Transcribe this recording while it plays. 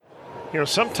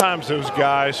Sometimes those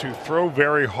guys who throw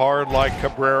very hard like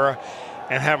Cabrera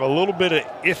and have a little bit of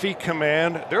iffy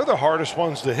command, they're the hardest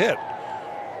ones to hit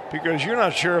because you're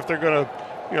not sure if they're going to,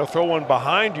 throw one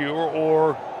behind you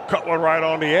or cut one right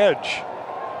on the edge.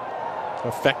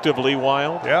 Effectively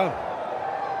Wild. Yeah.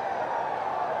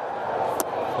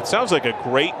 It sounds like a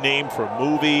great name for a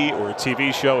movie or a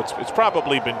TV show. It's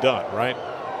probably been done, right?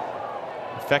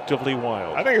 Effectively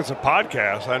Wild. I think it's a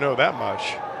podcast. I know that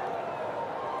much.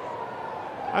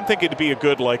 I'm thinking it'd be a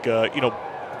good,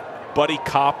 buddy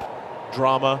cop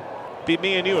drama. Be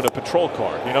me and you in a patrol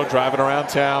car, driving around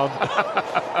town,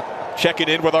 checking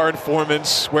in with our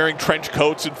informants, wearing trench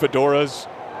coats and fedoras.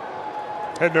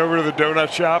 Heading over to the donut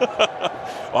shop.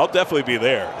 Well, I'll definitely be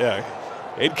there, yeah.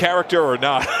 In character or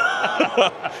not.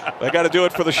 I got to do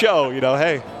it for the show,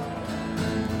 hey.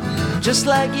 Just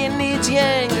like you need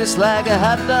yang, just like a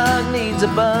hot dog needs a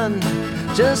bun.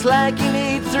 Just like you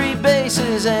need 3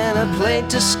 bases and a plate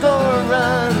to score a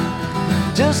run.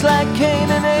 Just like Cain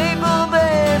and Abel,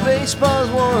 they're baseball's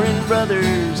warring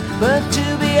brothers. But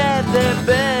to be at their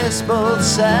best, both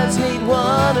sides need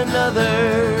one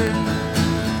another.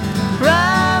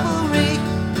 Rivalry,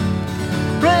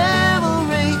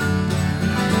 revelry,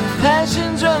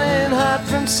 passions running hot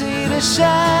from sea to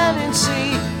shining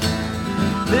sea.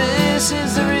 This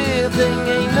is the real thing,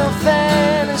 ain't no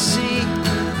fantasy.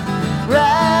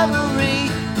 Rivalry,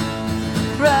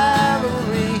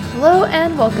 rivalry. Hello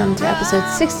and welcome to episode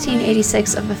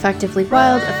 1686 of Effectively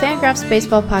Wild, a Fangraphs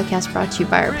baseball podcast brought to you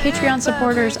by our Patreon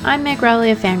supporters. I'm Meg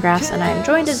Rowley of Fangraphs, and I am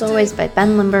joined as always by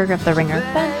Ben Lindbergh of The Ringer.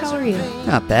 Ben, how are you?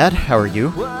 Not bad. How are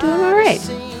you? Doing all right.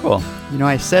 Cool.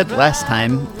 I said last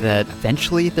time that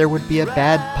eventually there would be a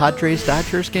bad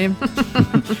Padres-Dodgers game.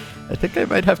 I think I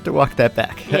might have to walk that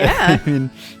back. Yeah.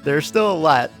 There's still a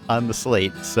lot on the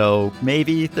slate, so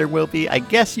maybe there will be. I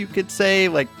guess you could say,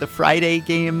 the Friday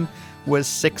game was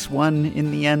 6-1 in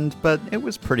the end, but it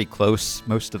was pretty close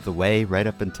most of the way, right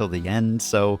up until the end,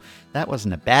 so that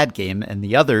wasn't a bad game, and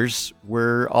the others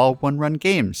were all one-run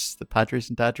games. The Padres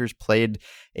and Dodgers played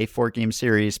a 4-game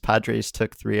series. Padres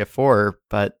took 3 of 4,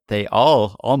 but they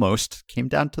all almost came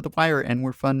down to the wire and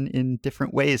were fun in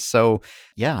different ways, so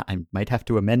yeah, I might have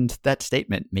to amend that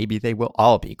statement. Maybe they will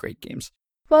all be great games.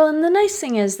 Well, and the nice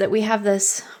thing is that we have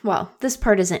this, this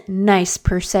part isn't nice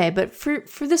per se, but for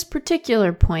this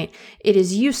particular point, it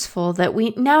is useful that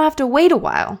we now have to wait a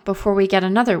while before we get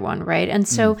another one, right? And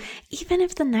so even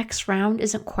if the next round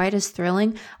isn't quite as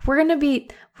thrilling, we're going to be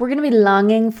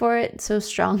longing for it so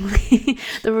strongly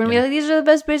that we're going to be like, these are the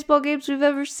best baseball games we've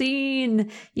ever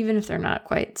seen, even if they're not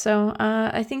quite. So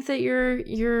I think that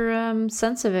your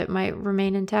sense of it might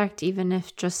remain intact, even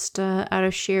if just out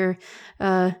of sheer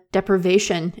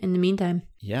deprivation in the meantime.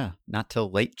 Yeah, not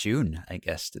till late June, I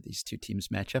guess, do these two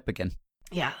teams match up again.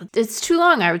 Yeah, it's too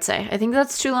long, I would say. I think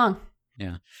that's too long.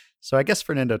 Yeah. So I guess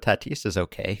Fernando Tatis is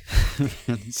okay.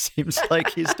 It seems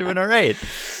like he's doing all right.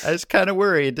 I was kind of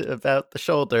worried about the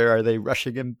shoulder. Are they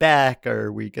rushing him back?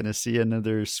 Are we going to see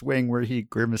another swing where he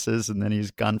grimaces and then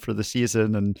he's gone for the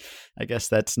season? And I guess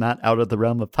that's not out of the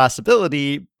realm of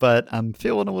possibility, but I'm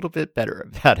feeling a little bit better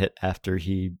about it after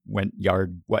he went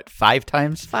yard, 5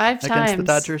 times? 5 times. Against the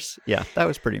Dodgers? Yeah, that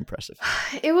was pretty impressive.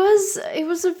 It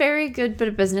was a very good bit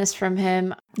of business from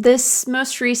him. This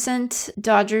most recent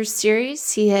Dodgers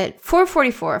series, he hit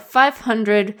 .444,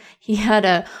 500. He had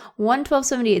a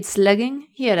 112.78 slugging.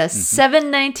 He had a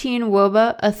 719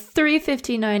 WOBA, a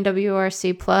 359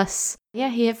 WRC plus. Yeah,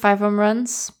 he hit 5 home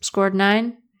runs, scored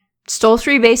 9, stole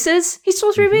 3 bases. He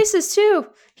stole 3 bases too.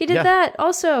 He did that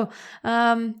also.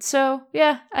 So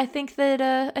yeah, I think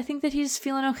that he's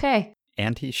feeling okay.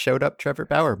 And he showed up Trevor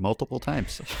Bauer multiple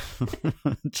times.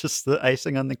 Just the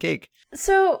icing on the cake.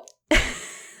 So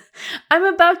I'm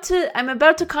about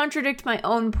to contradict my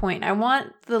own point. I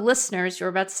want the listeners who are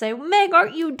about to say, Meg,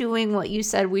 aren't you doing what you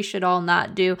said we should all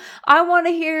not do? I want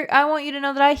you to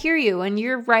know that I hear you and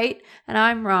you're right and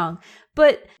I'm wrong.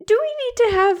 But do we need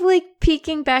to have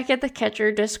peeking back at the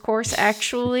catcher discourse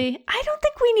actually? I don't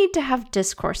think we need to have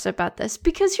discourse about this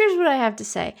because here's what I have to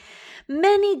say.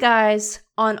 Many guys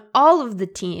on all of the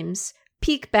teams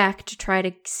peek back to try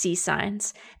to see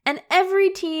signs. And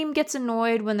every team gets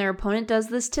annoyed when their opponent does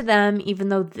this to them, even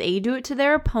though they do it to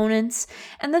their opponents.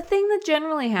 And the thing that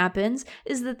generally happens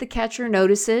is that the catcher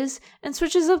notices and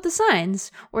switches up the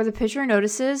signs. Or the pitcher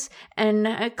notices and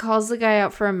calls the guy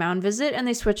out for a mound visit and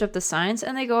they switch up the signs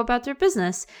and they go about their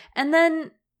business. And then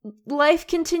life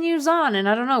continues on, and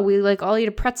I don't know, we all eat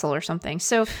a pretzel or something.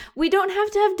 So we don't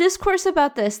have to have discourse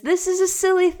about this. This is a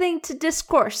silly thing to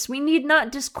discourse. We need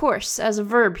not discourse as a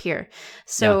verb here.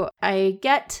 So I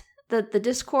get that the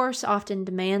discourse often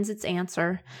demands its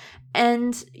answer.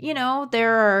 And,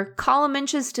 there are column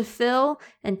inches to fill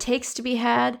and takes to be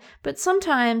had, but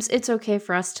sometimes it's okay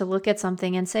for us to look at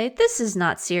something and say, this is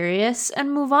not serious,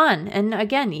 and move on. And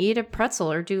again, eat a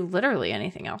pretzel or do literally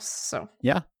anything else. So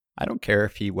Yeah. I don't care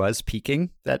if he was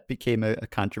peeking. That became a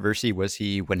controversy. Was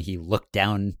he, when he looked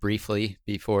down briefly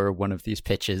before one of these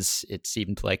pitches, it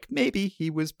seemed like maybe he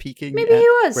was peeking Maybe he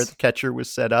was. where the catcher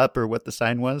was set up or what the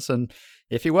sign was. And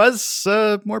if he was,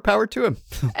 more power to him.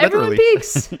 Everyone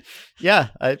peeks. Yeah,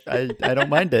 I don't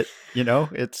mind it.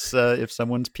 It's if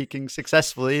someone's peeking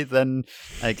successfully, then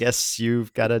I guess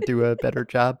you've got to do a better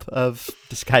job of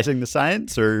disguising the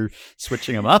signs or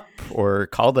switching them up or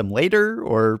call them later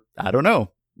or I don't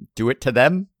know. Do it to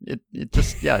them. It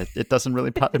just, it doesn't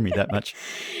really bother me that much.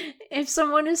 If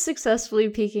someone is successfully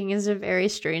peeking is a very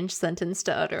strange sentence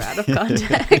to utter out of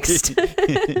context.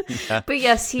 Yeah. But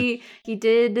yes, he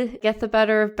did get the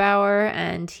better of Bauer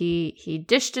and he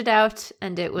dished it out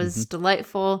and it was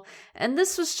delightful. And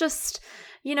this was just,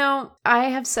 I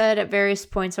have said at various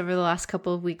points over the last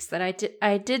couple of weeks that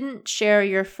I didn't share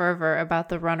your fervor about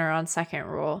the runner on second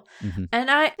rule.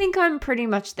 And I think I'm pretty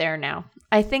much there now.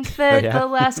 I think that the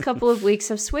last couple of weeks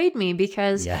have swayed me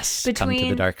because come to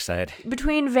the dark side.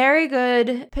 Between very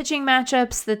good pitching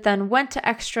matchups that then went to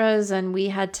extras and we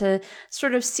had to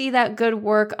sort of see that good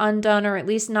work undone or at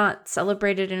least not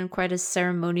celebrated in quite as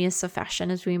ceremonious a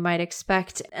fashion as we might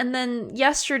expect. And then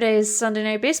yesterday's Sunday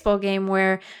Night Baseball game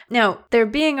where now there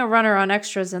being a runner on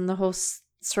extras and the whole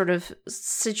sort of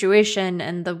situation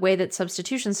and the way that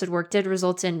substitutions had worked did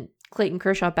result in Clayton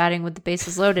Kershaw batting with the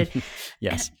bases loaded.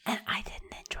 Yes. And I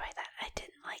didn't enjoy that. I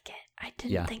didn't like it. I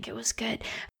didn't think it was good.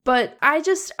 But I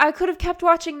could have kept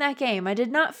watching that game. I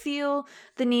did not feel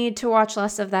the need to watch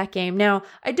less of that game. Now,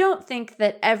 I don't think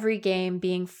that every game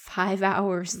being 5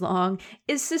 hours long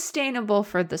is sustainable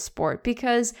for the sport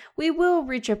because we will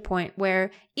reach a point where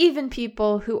even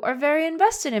people who are very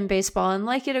invested in baseball and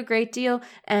like it a great deal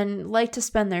and like to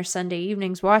spend their Sunday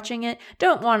evenings watching it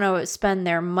don't want to spend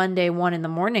their Monday 1 in the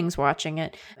mornings watching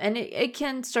it. And it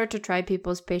can start to try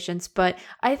people's patience. But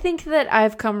I think that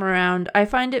I've come around. I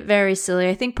find it very silly.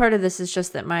 I think part of this is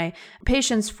just that my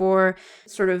patience for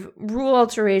sort of rule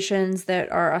alterations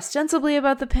that are ostensibly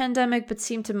about the pandemic but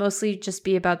seem to mostly just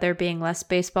be about there being less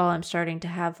baseball, I'm starting to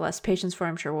have less patience for.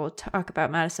 I'm sure we'll talk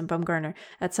about Madison Bumgarner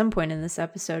at some point in this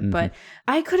episode, but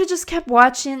I could have just kept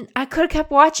watching. I could have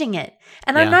kept watching it.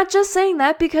 And I'm not just saying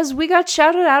that because we got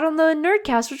shouted out on the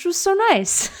Nerdcast, which was so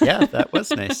nice. Yeah, that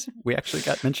was nice. We actually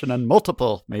got mentioned on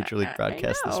multiple Major League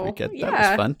broadcasts this weekend. Yeah, that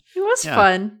was fun. It was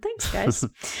fun. Thanks, guys.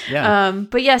 Yeah.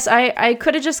 But yes, I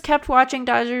could have just kept watching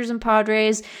Dodgers and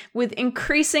Padres with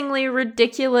increasingly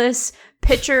ridiculous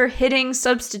pitcher hitting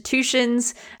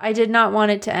substitutions. I did not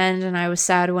want it to end, and I was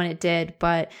sad when it did.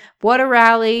 But what a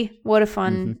rally! What a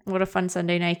fun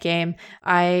Sunday night game.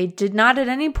 I did not at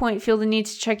any point feel the need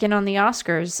to check in on the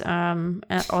Oscars.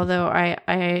 Although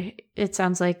it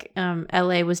sounds like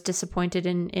LA was disappointed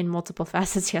in multiple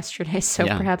facets yesterday, so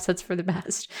perhaps that's for the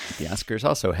best. The Oscars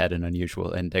also had an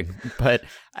unusual ending, but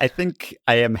I think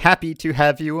I am happy to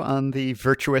have you on the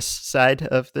virtuous side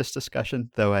of this discussion,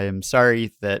 though I am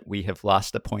sorry that we have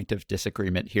lost a point of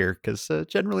disagreement here, because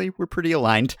generally we're pretty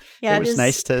aligned. Yeah, it was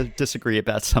nice to disagree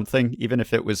about something, even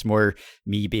if it was more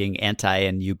me being anti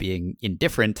and you being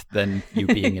indifferent than you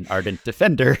being an ardent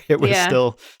defender. It was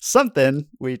still something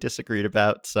we disagreed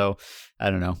about, so I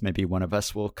don't know, maybe one of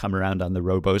us will come around on the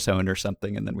RoboZone or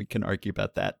something and then we can argue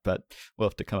about that, but we'll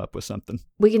have to come up with something.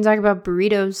 We can talk about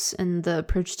burritos and the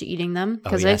approach to eating them,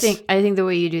 because I think the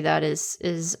way you do that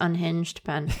is unhinged,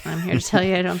 Ben. I'm here to tell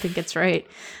you I don't think it's right.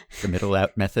 The middle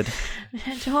out method.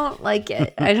 I don't like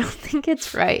it. I don't think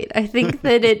it's right. I think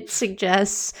that it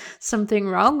suggests something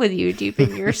wrong with you deep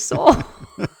in your soul.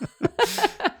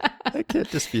 I can't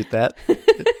dispute that.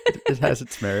 It has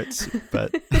its merits,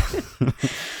 but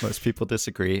most people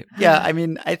disagree. Yeah, I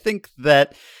mean, I think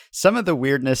that some of the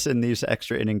weirdness in these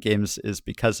extra inning games is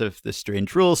because of the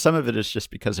strange rules. Some of it is just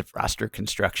because of roster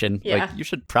construction. Yeah. Like, you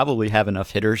should probably have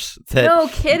enough hitters that... No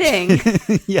kidding.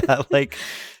 Yeah, like...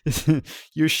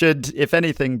 You should, if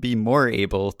anything, be more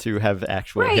able to have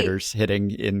actual hitters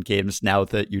hitting in games now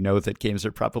that you know that games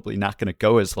are probably not going to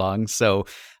go as long. So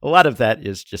a lot of that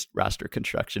is just roster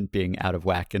construction being out of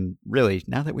whack. And really,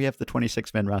 now that we have the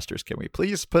 26-man rosters, can we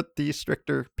please put the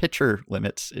stricter pitcher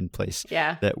limits in place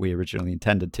that we originally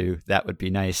intended to? That would be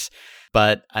nice.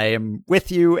 But I am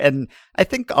with you. And I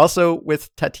think also with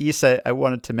Tatis, I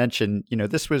wanted to mention,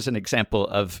 this was an example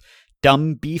of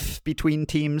dumb beef between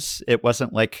teams. It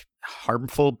wasn't like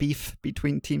harmful beef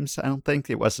between teams, I don't think.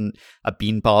 It wasn't a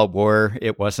beanball war.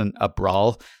 It wasn't a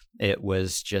brawl. It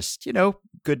was just,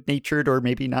 good-natured or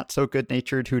maybe not so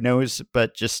good-natured, who knows,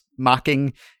 but just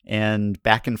mocking and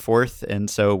back and forth.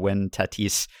 And so when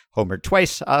Tatis homered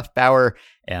twice off Bauer,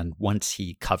 and once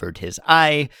he covered his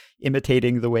eye,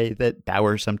 imitating the way that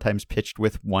Bauer sometimes pitched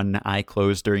with one eye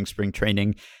closed during spring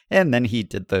training. And then he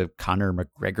did the Conor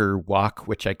McGregor walk,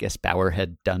 which I guess Bauer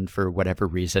had done for whatever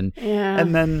reason. Yeah.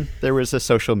 And then there was a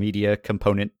social media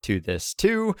component to this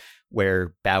too,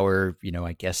 where Bauer,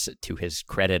 I guess to his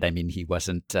credit, he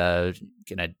wasn't going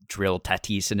to drill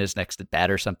Tatis in his next at bat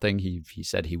or something. He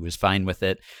said he was fine with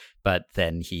it. But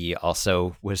then he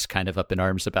also was kind of up in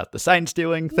arms about the sign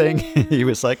stealing thing. Yeah. He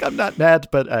was like, I'm not mad,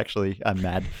 but actually I'm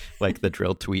mad, like the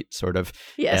drill tweet sort of.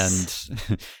 Yes.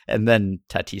 And then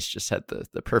Tatis just had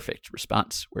the perfect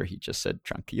response where he just said,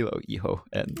 tranquilo, hijo,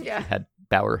 and he had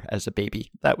Bauer as a baby.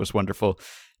 That was wonderful.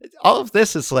 All of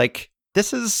this is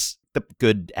this is the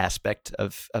good aspect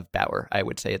of Bauer, I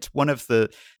would say. It's one of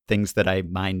the things that I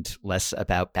mind less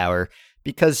about Bauer,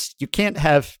 because you can't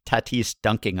have Tatis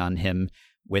dunking on him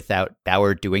without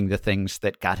Bauer doing the things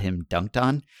that got him dunked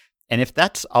on. And if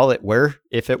that's all it were,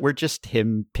 if it were just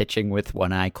him pitching with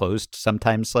one eye closed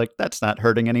sometimes, that's not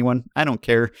hurting anyone. I don't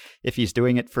care if he's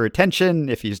doing it for attention,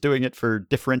 if he's doing it for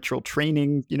differential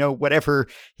training, whatever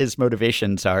his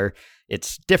motivations are.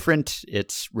 It's different,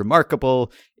 it's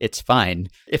remarkable, it's fine.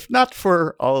 If not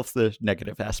for all of the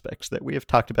negative aspects that we have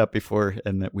talked about before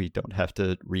and that we don't have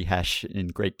to rehash in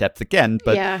great depth again,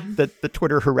 but the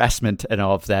Twitter harassment and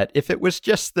all of that, if it was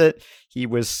just that he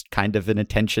was kind of an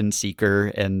attention seeker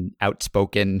and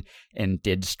outspoken and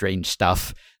did strange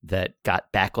stuff that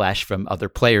got backlash from other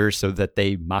players so that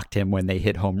they mocked him when they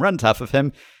hit home runs off of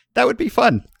him, that would be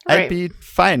fun. Right. I'd be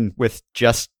fine with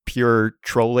just pure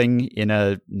trolling in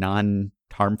a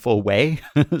non-harmful way.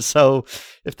 So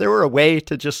if there were a way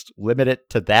to just limit it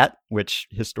to that, which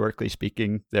historically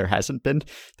speaking, there hasn't been,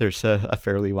 there's a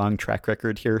fairly long track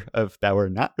record here of Bauer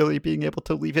not really being able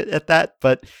to leave it at that.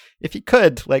 But if he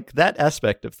could, that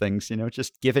aspect of things,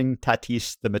 just giving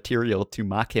Tatis the material to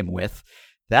mock him with,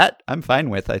 that I'm fine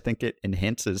with. I think it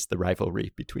enhances the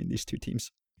rivalry between these two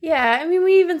teams. Yeah,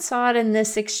 we even saw it in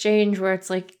this exchange where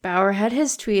it's Bauer had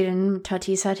his tweet and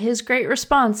Tatis had his great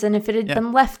response. And if it had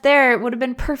been left there, it would have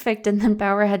been perfect. And then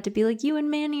Bauer had to be like, you and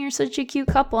Manny are such a cute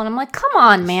couple. And I'm like, come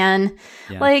on, man.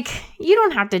 Yeah. You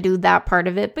don't have to do that part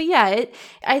of it. But yeah,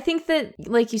 I think that,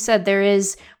 like you said, there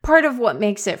is part of what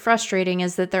makes it frustrating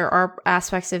is that there are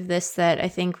aspects of this that I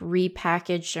think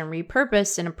repackaged and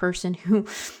repurposed in a person who,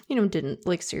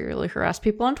 didn't serially harass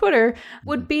people on Twitter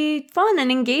would be fun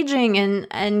and engaging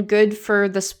and good for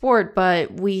the sport. But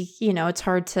it's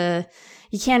hard to,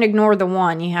 you can't ignore the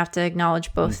one, you have to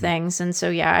acknowledge both things. And so,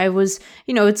 yeah, I was,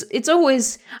 it's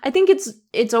always, I think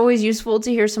it's always useful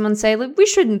to hear someone say, we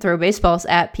shouldn't throw baseballs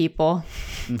at people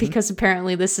because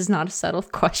apparently this is not a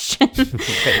settled question.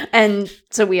 And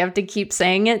so we have to keep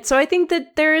saying it. So I think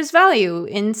that there is value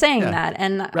in saying that.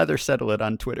 And rather settle it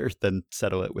on Twitter than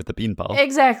settle it with a beanball.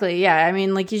 Exactly. Yeah.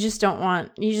 You just don't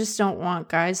want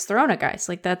guys thrown at guys.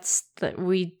 That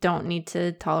we don't need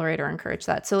to tolerate or encourage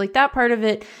that. So that part of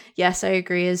it, yes, I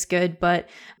agree is good, but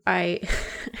I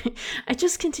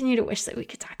just continue to wish that we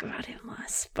could talk about him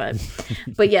less.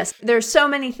 But yes, there's so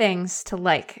many things to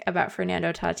like about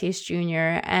Fernando Tatis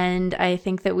Jr. And I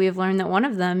think that we have learned that one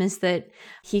of them is that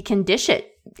he can dish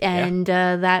it. And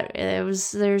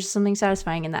there's something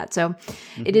satisfying in that. So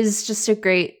it's just a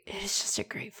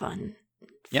great fun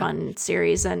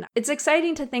series. And it's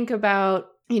exciting to think about.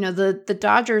 The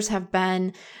Dodgers have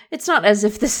been, it's not as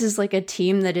if this is a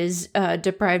team that is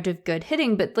deprived of good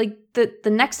hitting, but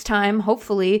the next time,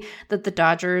 hopefully, that the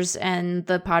Dodgers and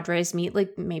the Padres meet,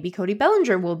 maybe Cody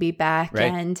Bellinger will be back.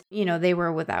 Right. And, they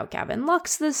were without Gavin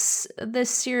Lux this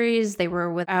series. They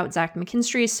were without Zach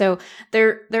McKinstry. So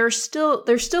there's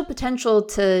still potential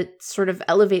to sort of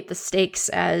elevate the stakes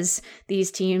as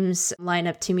these teams line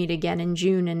up to meet again in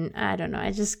June. And I don't know,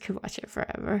 I just could watch it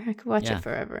forever. I could watch it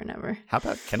forever and ever. How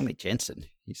about Kenley Jansen?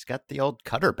 He's got the old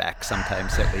cutter back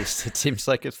sometimes, at least. It seems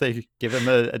like if they give him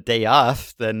a day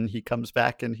off, then he comes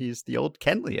back and he's the old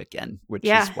Kenley again, which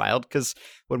is wild. Because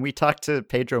when we talked to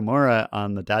Pedro Mora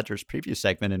on the Dodgers preview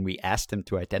segment and we asked him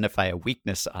to identify a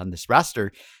weakness on this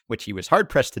roster, which he was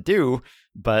hard-pressed to do,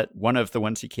 but one of the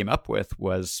ones he came up with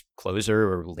was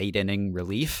closer or late inning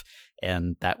relief.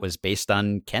 And that was based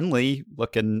on Kenley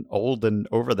looking old and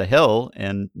over the hill.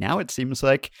 And now it seems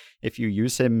like if you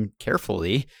use him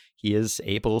carefully, he is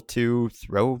able to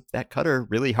throw that cutter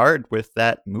really hard with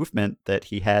that movement that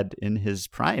he had in his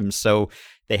prime. So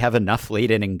they have enough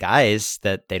late inning guys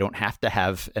that they don't have to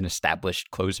have an established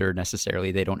closer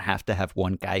necessarily. They don't have to have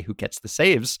one guy who gets the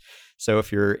saves. So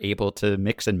if you're able to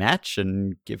mix and match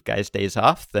and give guys days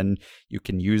off, then you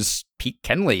can use Pete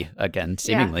Kenley again,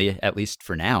 seemingly, at least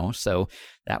for now. So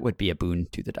that would be a boon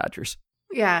to the Dodgers.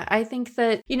 Yeah, I think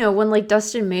that, when like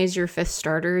Dustin May's your fifth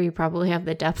starter, you probably have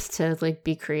the depth to like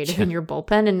be creative in your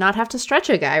bullpen and not have to stretch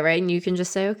a guy, right? And you can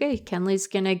just say, okay, Kenley's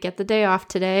going to get the day off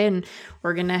today and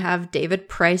we're going to have David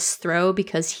Price throw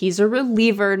because he's a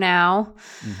reliever now,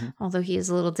 although he is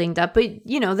a little dinged up. But,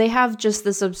 they have just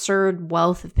this absurd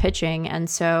wealth of pitching. And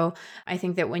so I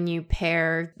think that when you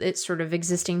pair its sort of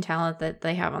existing talent that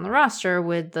they have on the roster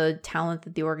with the talent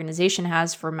that the organization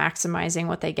has for maximizing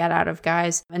what they get out of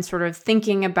guys and sort of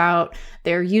thinking about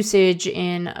their usage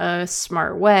in a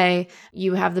smart way,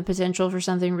 you have the potential for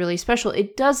something really special.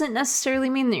 It doesn't necessarily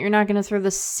mean that you're not going to throw the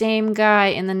same guy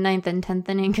in the 9th and 10th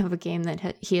inning of a game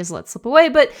that he has let slip away,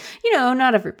 but,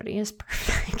 not everybody is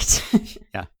perfect.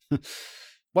 Yeah.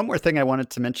 One more thing I wanted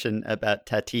to mention about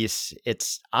Tatis.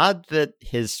 It's odd that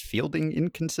his fielding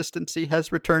inconsistency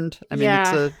has returned. I mean,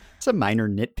 it's a minor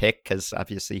nitpick because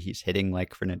obviously he's hitting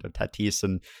like Fernando Tatis,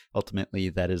 and ultimately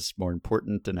that is more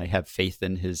important, and I have faith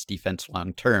in his defense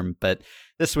long term. But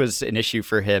this was an issue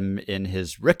for him in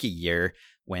his rookie year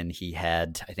when he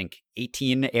had, I think,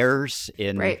 18 errors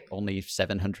in only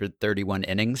 731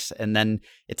 innings. And then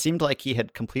it seemed like he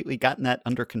had completely gotten that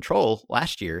under control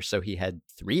last year. So he had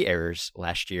 3 errors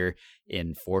last year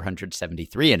in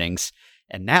 473 innings.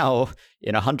 And now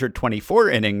in 124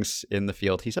 innings in the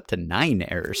field, he's up to 9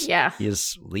 errors. Yeah. He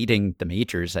is leading the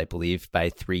majors, I believe, by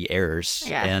 3 errors.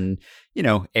 Yeah. And,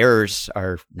 errors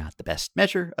are not the best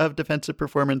measure of defensive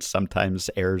performance. Sometimes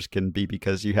errors can be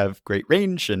because you have great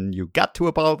range and you got to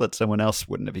a ball that someone else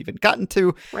wouldn't have even gotten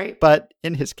to. Right. But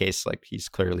in his case, like, he's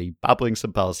clearly bobbling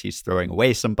some balls. He's throwing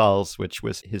away some balls, which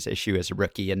was his issue as a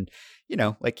rookie. And,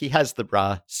 like, he has the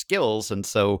raw skills. And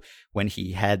so when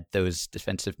he had those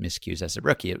defensive miscues as a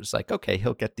rookie, it was like, okay,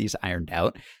 he'll get these ironed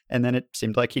out. And then it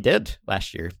seemed like he did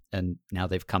last year. And now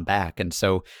they've come back. And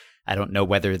so I don't know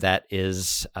whether that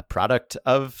is a product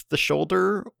of the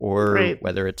shoulder or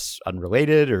whether it's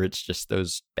unrelated or it's just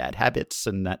those bad habits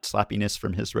and that sloppiness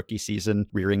from his rookie season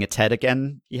rearing its head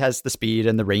again. He has the speed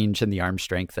and the range and the arm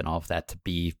strength and all of that to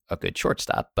be a good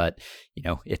shortstop. But,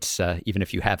 it's even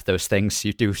if you have those things,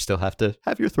 you do still have to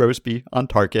have your throws be on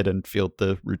target and field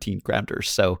the routine grounders.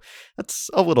 So that's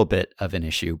a little bit of an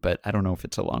issue, but I don't know if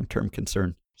it's a long-term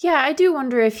concern. Yeah, I do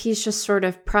wonder if he's just sort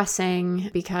of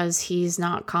pressing because he's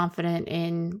not confident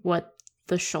in what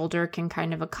the shoulder can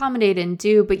kind of accommodate and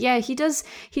do. But yeah, he does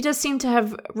seem to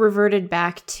have reverted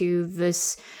back to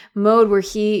this mode where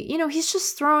he's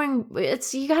just throwing.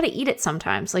 You got to eat it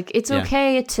sometimes. Like, it's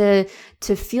okay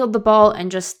to field the ball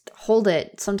and just hold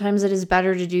it. Sometimes it is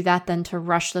better to do that than to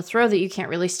rush the throw that you can't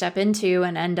really step into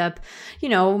and end up,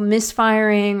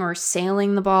 misfiring or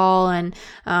sailing the ball. And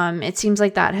it seems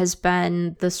like that has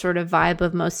been the sort of vibe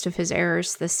of most of his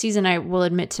errors this season. I will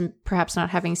admit to perhaps not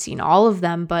having seen all of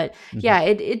them, but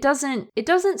it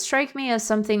doesn't strike me as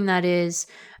something that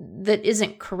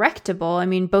isn't correctable. I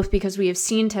mean, both because we have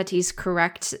seen Tatis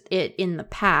correct it in the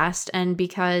past and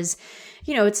because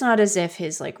it's not as if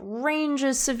his range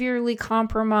is severely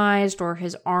compromised or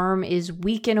his arm is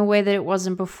weak in a way that it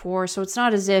wasn't before. So it's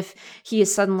not as if he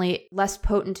is suddenly less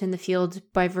potent in the field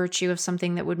by virtue of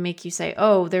something that would make you say,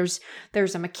 oh, there's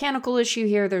a mechanical issue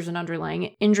here. There's an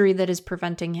underlying injury that is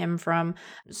preventing him from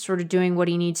sort of doing what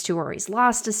he needs to, or he's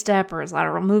lost a step or his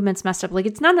lateral movement's messed up.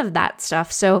 It's none of that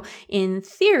stuff. So in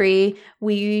theory,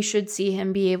 we should see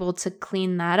him be able to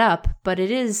clean that up. But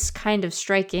it is kind of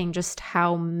striking just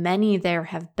how many there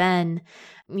have been,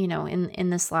 in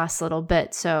this last little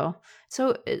bit. So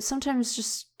sometimes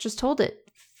just hold it,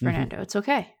 Fernando. It's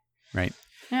okay. Right.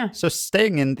 Yeah. So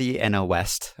staying in the NL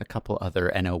West, a couple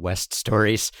other NL West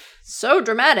stories. So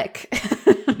dramatic.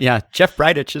 Yeah, Jeff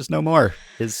Bridich is no more.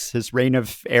 His reign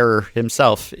of error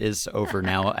himself is over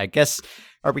now. I guess.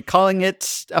 Are we calling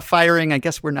it a firing? I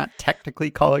guess we're not technically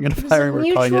calling it a firing.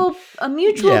 We're calling it a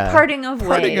mutual parting of ways.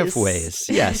 Parting of ways,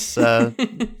 yes.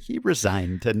 He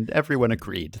resigned, and everyone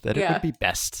agreed that it would be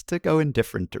best to go in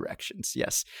different directions.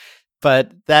 Yes.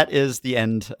 But that is the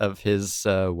end of his,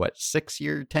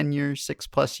 6-year tenure,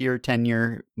 6+ year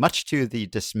tenure, much to the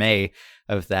dismay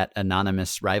of that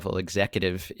anonymous rival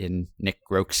executive in Nick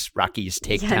Groke's Rockies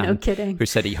takedown. Yeah, no kidding. Who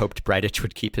said he hoped Bridich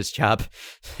would keep his job.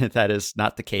 That is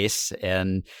not the case.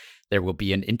 And there will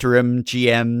be an interim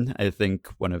GM. I think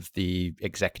one of the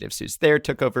executives who's there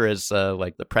took over as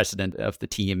the president of the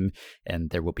team,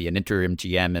 and there will be an interim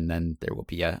GM, and then there will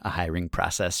be a hiring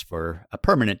process for a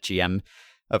permanent GM.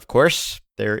 Of course,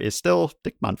 there is still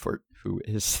Dick Monfort, who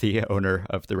is the owner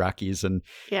of the Rockies and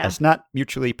has not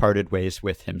mutually parted ways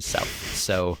with himself.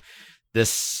 So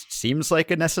this seems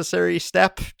like a necessary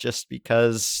step just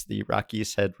because the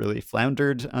Rockies had really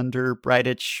floundered under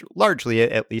Bridich, largely,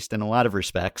 at least in a lot of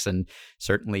respects, and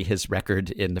certainly his record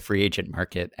in the free agent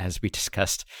market, as we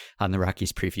discussed on the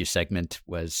Rockies preview segment,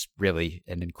 was really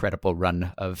an incredible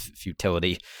run of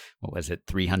futility. What was it,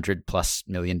 $300+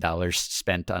 million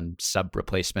spent on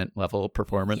sub-replacement level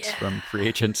performance from free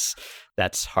agents?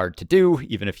 That's hard to do,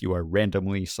 even if you are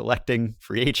randomly selecting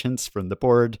free agents from the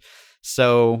board.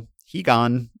 So he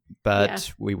gone,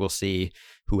 but we will see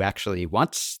who actually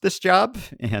wants this job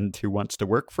and who wants to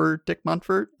work for Dick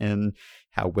Monfort and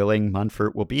how willing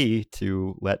Monfort will be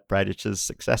to let Bridich's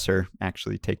successor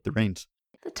actually take the reins.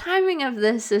 The timing of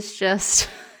this is just...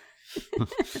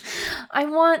 I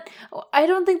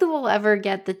don't think that we'll ever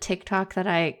get the TikTok that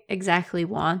I exactly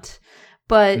want,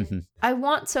 but I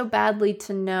want so badly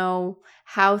to know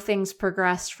how things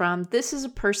progressed from this is a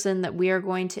person that we are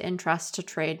going to entrust to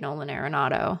trade Nolan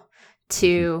Arenado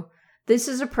to this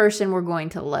is a person we're going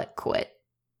to let quit.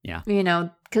 Yeah. You know,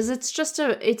 because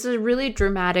it's a really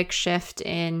dramatic shift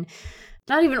in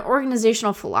not even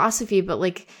organizational philosophy, but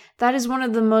like that is one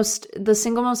of the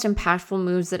single most impactful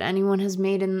moves that anyone has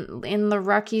made in the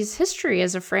Rockies history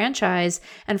as a franchise.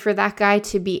 And for that guy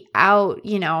to be out,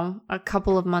 you know, a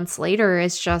couple of months later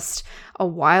is just a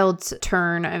wild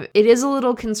turn. It is a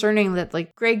little concerning that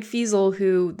like Greg Fiesel,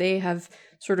 who they have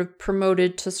sort of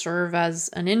promoted to serve as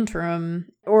an interim,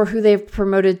 or who they've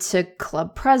promoted to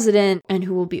club president and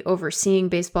who will be overseeing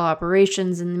baseball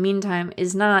operations in the meantime,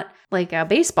 is not like a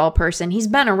baseball person. He's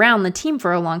been around the team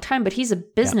for a long time, but he's a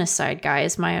business side guy,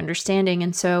 is my understanding.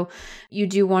 And so you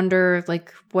do wonder,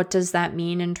 like, what does that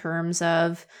mean in terms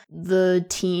of the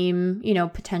team, you know,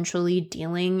 potentially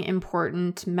dealing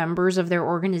important members of their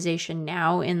organization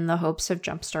now in the hopes of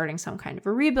jumpstarting some kind of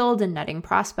a rebuild and netting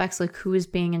prospects? Like, who is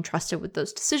being entrusted with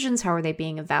those decisions? How are they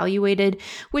being evaluated?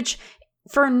 Which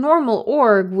for a normal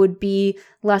org would be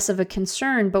less of a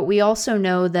concern, but we also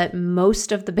know that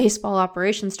most of the baseball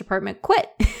operations department quit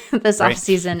this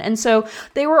offseason. And so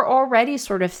they were already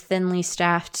sort of thinly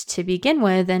staffed to begin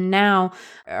with, and now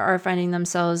are finding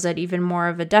themselves at even more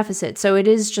of a deficit. So it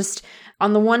is just,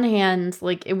 on the one hand,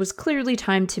 like it was clearly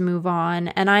time to move on.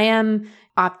 And I am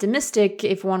optimistic.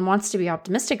 If one wants to be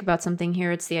optimistic about something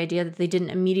here, it's the idea that they didn't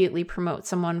immediately promote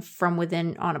someone from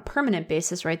within on a permanent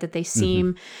basis, right? That they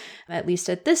seem, at least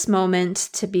at this moment,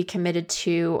 to be committed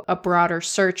to a broader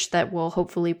search that will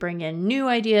hopefully bring in new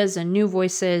ideas and new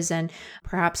voices and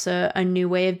perhaps a new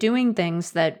way of doing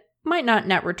things that might not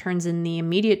net returns in the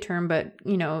immediate term, but,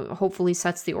 you know, hopefully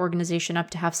sets the organization up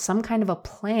to have some kind of a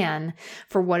plan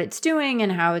for what it's doing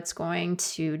and how it's going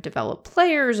to develop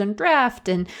players and draft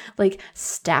and like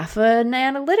staff an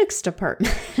analytics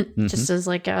department, just as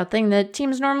like a thing that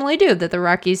teams normally do that the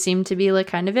Rockies seem to be like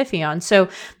kind of iffy on. So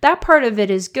that part of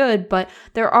it is good, but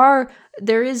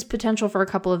there is potential for a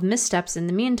couple of missteps in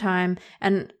the meantime.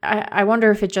 And I wonder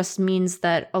if it just means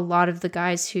that a lot of the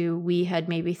guys who we had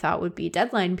maybe thought would be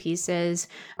deadline pieces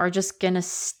are just going to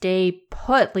stay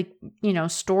put. Like, you know,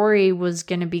 Story was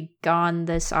going to be gone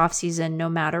this offseason no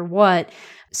matter what.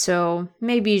 So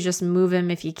maybe you just move him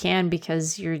if you can,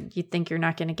 because you think you're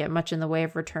not going to get much in the way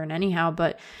of return anyhow.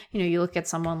 But, you know, you look at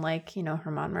someone like, you know,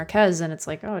 German Marquez, and it's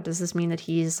like, oh, does this mean that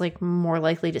he's like more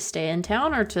likely to stay in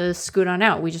town or to scoot on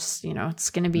out? We just, you know, it's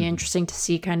going to be interesting to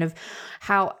see kind of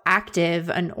how active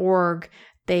an org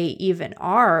they even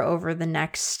are over the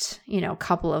next, you know,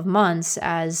 couple of months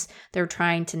as they're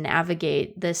trying to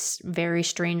navigate this very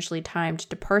strangely timed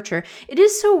departure. It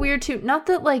is so weird too, not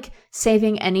that like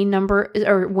saving any number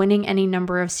or winning any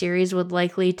number of series would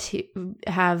likely to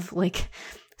have like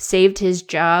saved his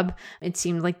job. It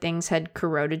seemed like things had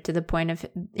corroded to the point of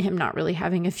him not really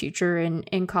having a future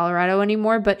in Colorado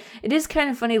anymore. But it is kind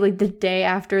of funny, like the day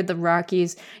after the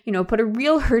Rockies, you know, put a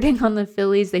real hurting on the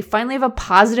Phillies, they finally have a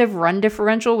positive run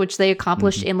differential, which they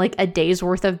accomplished in like a day's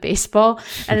worth of baseball.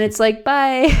 And it's like,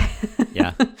 bye.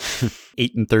 Yeah.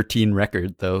 8-13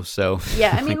 record though, so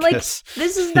yeah, I mean, like, this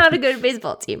is not a good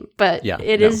baseball team, but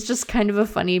it is just kind of a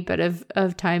funny bit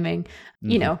of timing,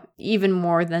 you know, even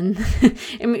more than,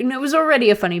 I mean, it was already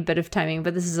a funny bit of timing,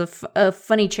 but this is a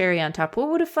funny cherry on top. What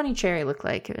would a funny cherry look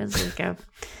like? It was like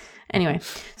anyway,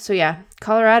 so yeah,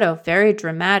 Colorado, very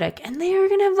dramatic, and they are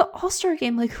going to have the All-Star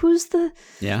game. Like, who's the,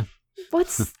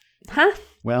 what's, huh?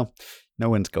 Well, no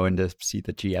one's going to see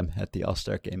the GM at the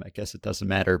All-Star game. I guess it doesn't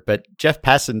matter. But Jeff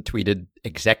Passan tweeted,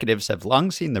 executives have long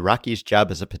seen the Rockies'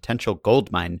 job as a potential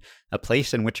gold mine, a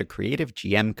place in which a creative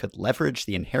GM could leverage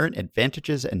the inherent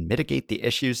advantages and mitigate the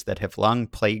issues that have long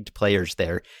plagued players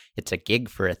there. It's a gig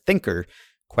for a thinker.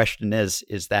 Question is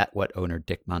that what owner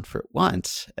Dick Monfort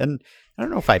wants? And I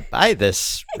don't know if I buy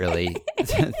this, really.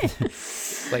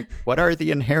 Like, what are the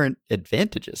inherent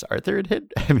advantages? Are there?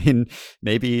 I mean,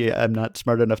 maybe I'm not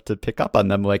smart enough to pick up on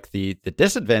them. Like the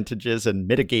disadvantages and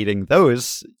mitigating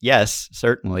those, yes,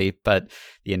 certainly. But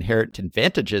the inherent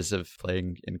advantages of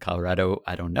playing in Colorado,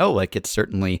 I don't know. Like, it's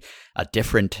certainly a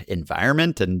different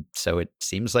environment. And so it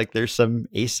seems like there's some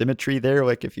asymmetry there.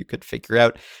 Like, if you could figure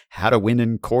out how to win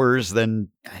in Coors, then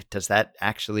does that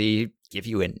actually give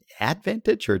you an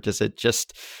advantage, or does it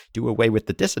just do away with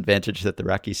the disadvantage that the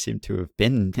Rockies seem to have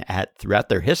been at throughout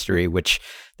their history, which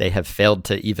they have failed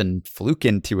to even fluke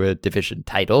into a division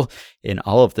title in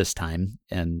all of this time?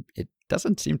 And it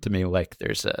doesn't seem to me like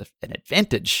there's an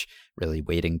advantage really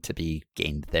waiting to be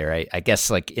gained there. I guess,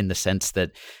 like, in the sense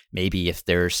that maybe if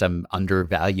there are some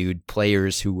undervalued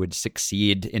players who would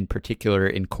succeed in particular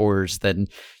in Coors, then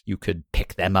you could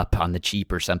pick them up on the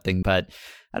cheap or something. But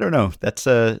I don't know. That's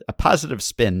a positive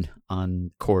spin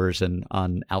on Coors and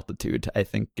on altitude, I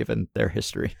think, given their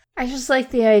history. I just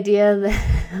like the idea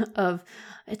of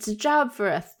it's a job for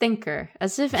a thinker,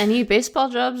 as if any baseball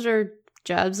jobs are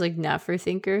jobs like not for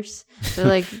thinkers. They're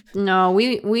like, no,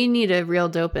 we need a real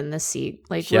dope in this seat.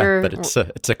 Like, but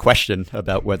it's a question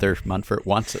about whether Monfort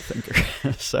wants a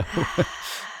thinker. So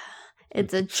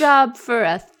it's a job for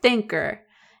a thinker.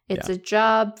 It's a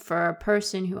job for a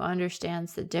person who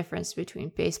understands the difference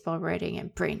between baseball writing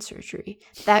and brain surgery.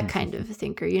 That kind of a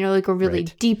thinker, you know, like a really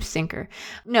deep thinker.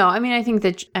 No, I mean, I think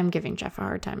that I'm giving Jeff a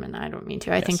hard time, and I don't mean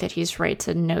to. I think that he's right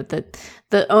to note that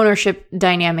the ownership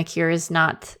dynamic here is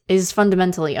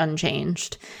fundamentally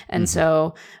unchanged. And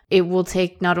so it will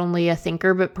take not only a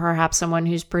thinker, but perhaps someone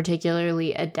who's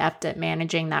particularly adept at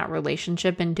managing that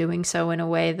relationship and doing so in a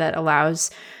way that allows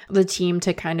the team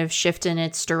to kind of shift in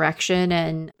its direction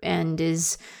and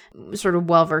is sort of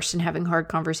well-versed in having hard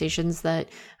conversations that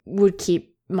would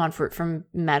keep Monfort from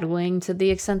meddling to the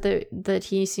extent that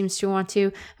he seems to want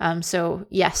to. So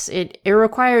yes, it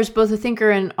requires both a thinker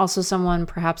and also someone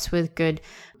perhaps with good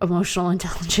emotional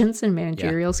intelligence and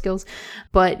managerial skills.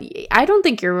 But I don't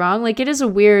think you're wrong. Like, it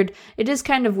is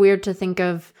kind of weird to think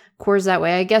of Coors that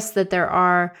way. I guess that there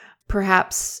are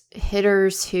perhaps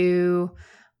hitters who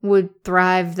would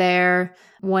thrive there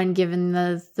when given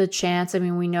the chance. I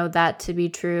mean, we know that to be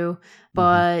true,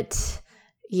 but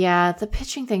yeah, the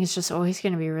pitching thing is just always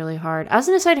going to be really hard. As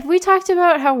an aside, have we talked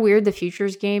about how weird the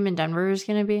Futures game in Denver is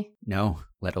going to be? No,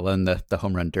 let alone the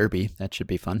home run derby. That should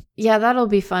be fun. Yeah, that'll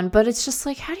be fun. But it's just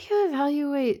like, how do you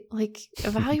evaluate, like,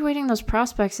 evaluating those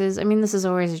prospects is, I mean, this is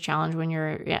always a challenge when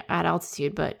you're at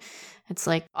altitude, but it's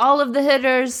like all of the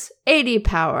hitters, 80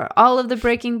 power, all of the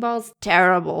breaking balls,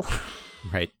 terrible.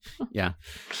 Right. Yeah.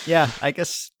 Yeah. I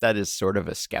guess that is sort of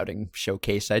a scouting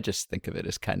showcase. I just think of it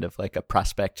as kind of like a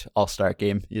prospect all-star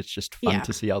game. It's just fun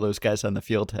to see all those guys on the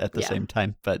field at the same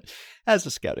time. But as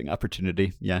a scouting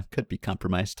opportunity, could be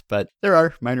compromised. But there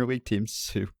are minor league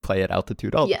teams who play at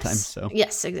altitude all the time. So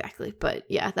yes, exactly. But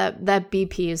that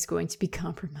BP is going to be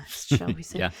compromised, shall we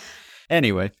say. Yeah.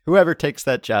 Anyway, whoever takes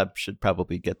that job should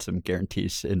probably get some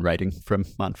guarantees in writing from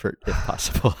Monfort if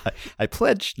possible. I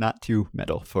pledge not to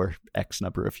meddle for X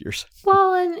number of years.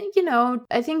 Well, and, you know,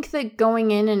 I think that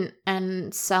going in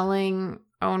and selling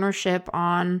ownership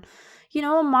on, you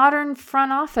know, a modern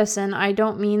front office, and I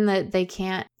don't mean that they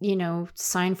can't, you know,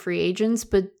 sign free agents,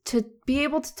 but to be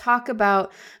able to talk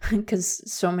about, because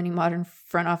so many modern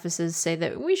front offices say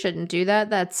that we shouldn't do that,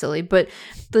 that's silly, but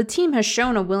the team has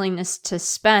shown a willingness to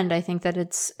spend. I think that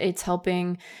it's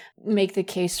helping make the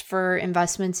case for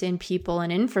investments in people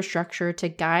and infrastructure to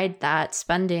guide that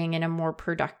spending in a more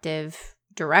productive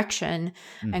direction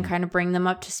and kind of bring them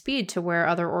up to speed to where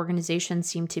other organizations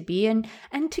seem to be, and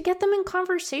to get them in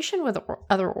conversation with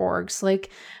other orgs.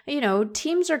 Like, you know,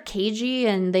 teams are cagey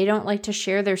and they don't like to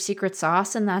share their secret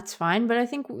sauce, and that's fine. But I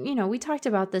think, you know, we talked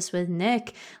about this with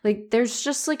Nick, like there's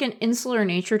just like an insular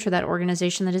nature to that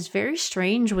organization that is very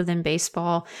strange within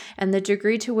baseball, and the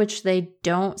degree to which they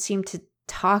don't seem to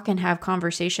talk and have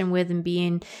conversation with and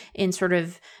being in sort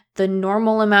of the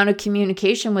normal amount of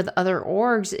communication with other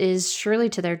orgs is surely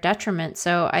to their detriment.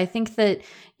 So I think that,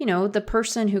 the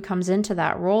person who comes into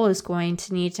that role is going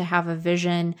to need to have a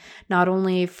vision, not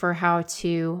only for how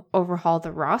to overhaul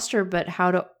the roster, but how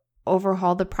to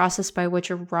overhaul the process by which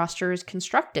a roster is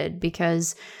constructed,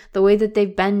 because the way that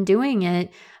they've been doing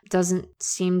it doesn't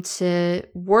seem to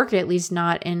work, at least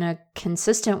not in a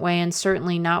consistent way, and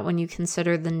certainly not when you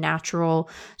consider the natural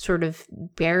sort of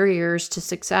barriers to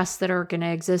success that are going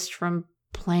to exist from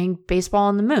playing baseball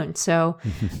on the moon. So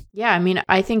yeah, I mean,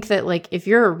 I think that like if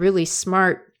you're a really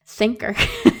smart thinker,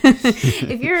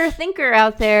 if you're a thinker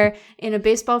out there in a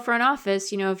baseball front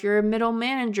office, if you're a middle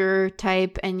manager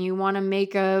type and you want to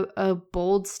make a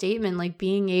bold statement, like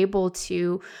being able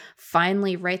to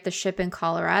finally right the ship in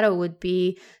Colorado would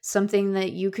be something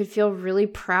that you could feel really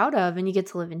proud of. And you get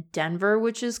to live in Denver,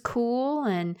 which is cool.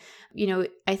 And,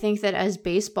 I think that as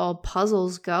baseball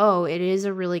puzzles go, it is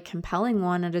a really compelling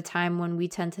one at a time when we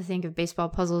tend to think of baseball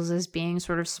puzzles as being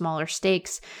sort of smaller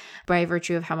stakes by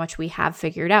virtue of how much we have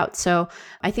figured out. So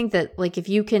I think that like if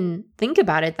you can think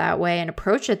about it that way and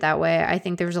approach it that way, I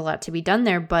think there's a lot to be done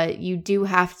there, but you do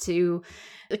have to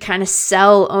kind of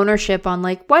sell ownership on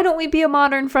like, why don't we be a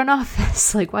modern front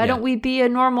office? Like, why don't we be a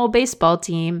normal baseball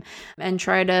team and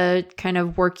try to kind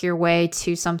of work your way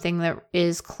to something that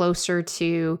is closer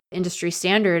to industry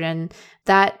standard? And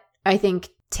that, I think,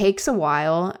 takes a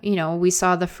while. We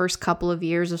saw the first couple of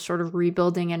years of sort of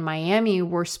rebuilding in Miami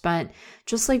were spent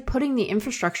just like putting the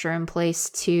infrastructure in place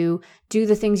to do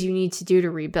the things you need to do to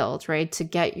rebuild, right? To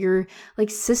get your like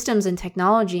systems and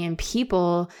technology and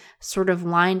people sort of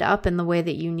lined up in the way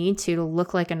that you need to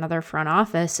look like another front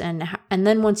office. And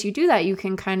then once you do that, you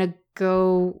can kind of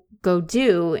go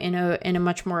do in a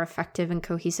much more effective and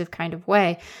cohesive kind of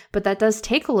way. But that does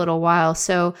take a little while.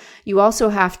 So you also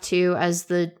have to, as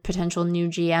the potential new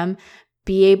GM,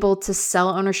 be able to sell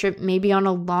ownership maybe on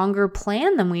a longer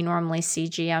plan than we normally see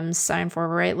GMs sign for,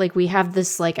 right? Like we have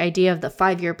this like idea of the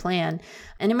 5-year plan,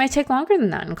 and it might take longer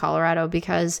than that in Colorado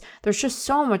because there's just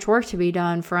so much work to be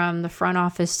done from the front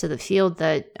office to the field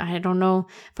that I don't know,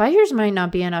 5 years might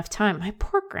not be enough time. My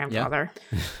poor grandfather.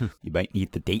 Yeah. You might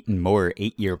need the Dayton Moore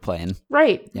 8-year plan.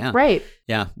 Right. Yeah. Right.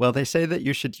 Yeah. Well, they say that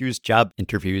you should use job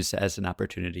interviews as an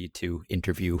opportunity to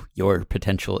interview your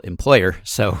potential employer.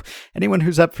 So anyone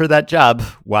who's up for that job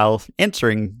while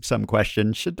answering some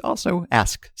questions should also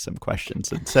ask some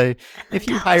questions and say, if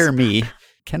you hire me,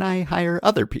 can I hire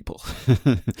other people?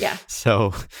 Yeah.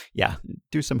 So, yeah,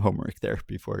 do some homework there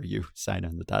before you sign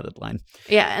on the dotted line.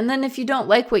 Yeah. And then if you don't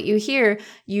like what you hear,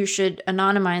 you should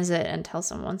anonymize it and tell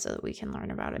someone so that we can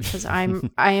learn about it. Because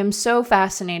I am so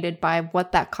fascinated by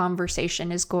what that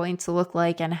conversation is going to look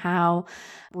like and how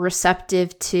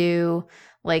receptive to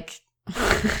like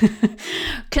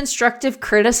constructive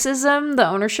criticism the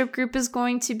ownership group is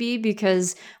going to be,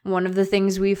 because one of the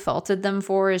things we faulted them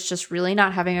for is just really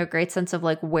not having a great sense of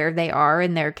like where they are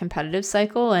in their competitive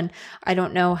cycle. And I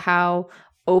don't know how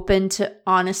open to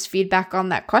honest feedback on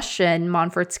that question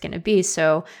Monfort's going to be.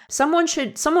 So someone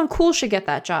cool should get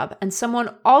that job, and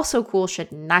someone also cool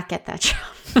should not get that job.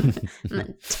 And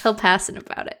then tell Passan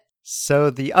about it. So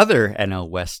the other NL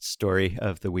West story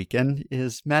of the weekend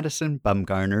is Madison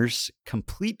Bumgarner's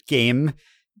complete game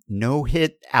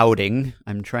no-hit outing.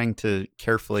 I'm trying to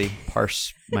carefully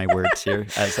parse my words here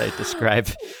as I describe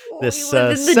this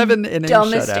 7-inning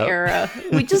dumbest shutout. Era.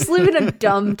 We just live in a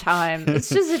dumb time. It's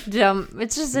just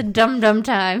a dumb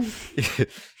time.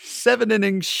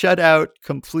 7-inning shutout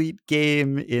complete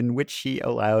game in which he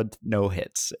allowed no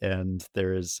hits. And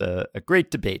there is a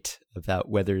great debate about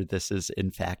whether this is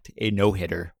in fact a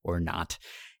no-hitter or not.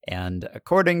 And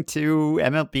according to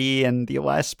MLB and the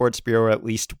Elias Sports Bureau, at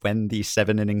least when the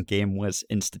 7-inning game was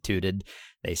instituted,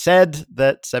 they said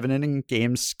that 7-inning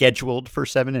games scheduled for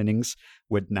 7 innings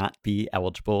would not be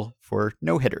eligible for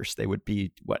no-hitters. They would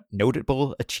be,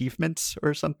 notable achievements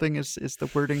or something is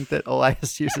the wording that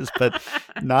Elias uses, but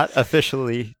not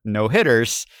officially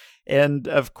no-hitters. And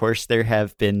of course, there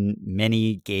have been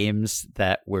many games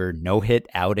that were no-hit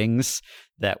outings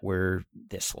that were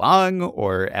this long,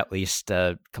 or at least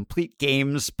complete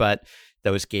games, but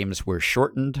those games were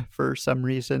shortened for some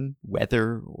reason,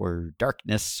 weather or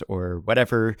darkness or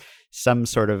whatever, some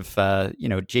sort of,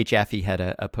 Jay Jaffe had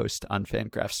a post on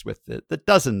Fangraphs with the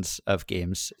dozens of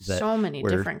games. That so many were,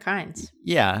 different kinds.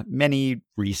 Yeah, many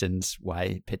reasons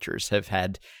why pitchers have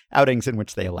had outings in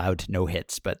which they allowed no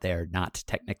hits, but they are not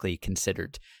technically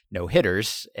considered no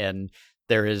hitters. And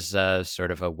There is sort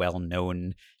of a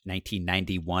well-known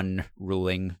 1991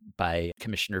 ruling by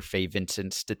Commissioner Fay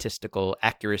Vincent's Statistical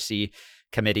Accuracy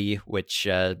Committee, which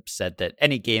said that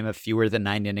any game of fewer than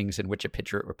 9 innings in which a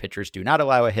pitcher or pitchers do not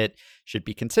allow a hit should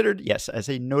be considered, yes, as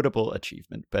a notable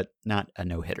achievement, but not a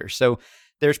no-hitter. So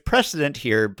there's precedent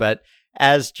here, but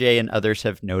as Jay and others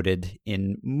have noted,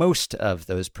 in most of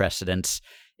those precedents,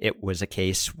 it was a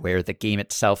case where the game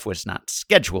itself was not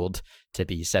scheduled to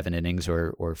be 7 innings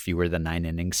or fewer than 9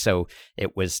 innings, so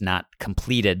it was not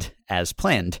completed as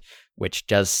planned, which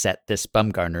does set this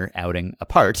Bumgarner outing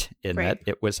apart in that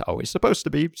it was always supposed to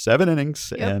be 7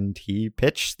 innings, and he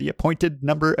pitched the appointed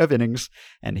number of innings,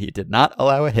 and he did not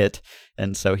allow a hit,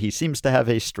 and so he seems to have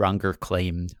a stronger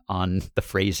claim on the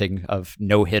phrasing of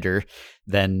no-hitter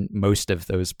than most of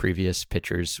those previous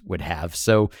pitchers would have.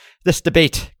 So this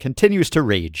debate continues to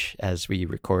rage as we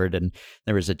record, and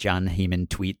there was a John Heyman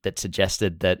tweet that suggested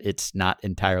that it's not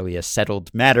entirely a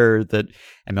settled matter, that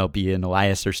MLB and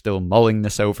Elias are still mulling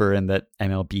this over, and that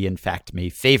MLB, in fact, may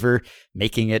favor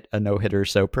making it a no-hitter.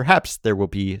 So perhaps there will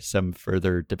be some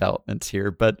further developments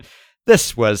here, but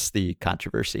this was the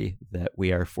controversy that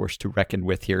we are forced to reckon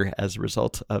with here as a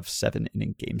result of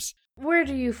 7-inning games. Where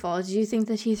do you fall? Do you think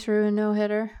that he threw a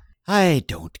no-hitter? I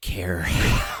don't care.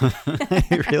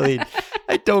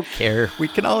 I don't care. We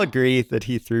can all agree that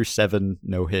he threw 7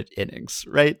 no-hit innings,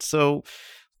 right? So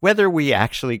whether we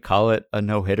actually call it a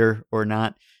no-hitter or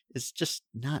not is just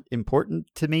not important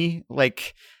to me.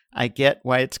 Like, I get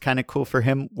why it's kind of cool for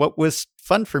him. What was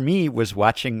fun for me was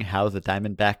watching how the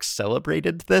Diamondbacks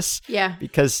celebrated this. Yeah.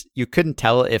 Because you couldn't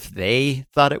tell if they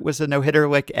thought it was a no-hitter.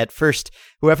 Like, at first,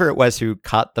 whoever it was who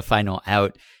caught the final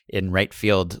out in right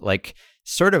field, like,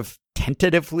 sort of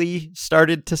tentatively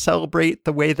started to celebrate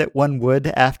the way that one would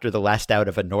after the last out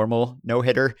of a normal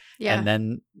no-hitter. Yeah. And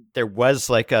then there was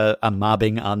like a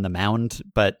mobbing on the mound,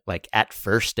 but like at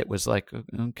first it was like,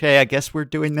 okay, I guess we're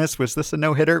doing this. Was this a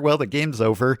no-hitter? Well, the game's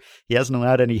over. He hasn't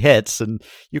allowed any hits. And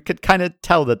you could kind of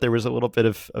tell that there was a little bit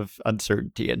of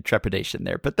uncertainty and trepidation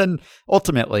there. But then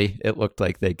ultimately it looked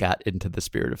like they got into the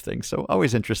spirit of things. So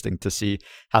always interesting to see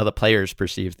how the players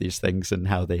perceive these things and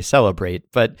how they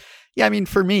celebrate. But yeah, I mean,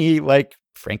 for me, like,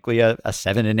 frankly, a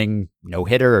 7-inning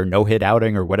no-hitter or no-hit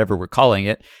outing or whatever we're calling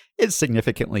it is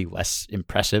significantly less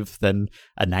impressive than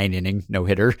a 9-inning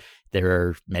no-hitter. There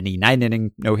are many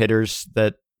 9-inning no-hitters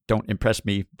that don't impress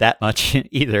me that much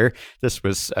either. This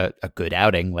was a good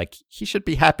outing. Like, he should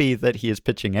be happy that he is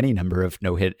pitching any number of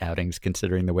no-hit outings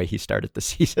considering the way he started the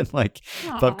season. Like,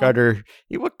 Bumgarner,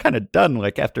 he looked kind of done.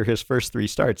 Like, after his first 3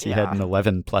 starts, he had an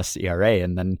 11+ ERA,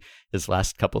 and then his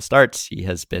last couple starts, he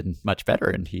has been much better,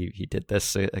 and he did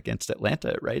this against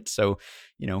Atlanta, right? So,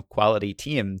 quality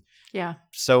team. Yeah.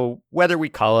 So whether we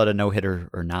call it a no-hitter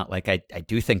or not, like, I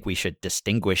do think we should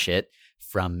distinguish it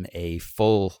from a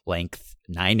full-length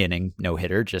 9-inning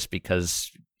no-hitter, just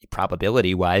because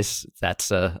probability-wise,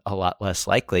 that's a lot less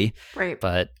likely. Right.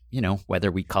 But,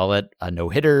 whether we call it a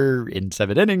no-hitter in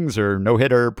 7 innings or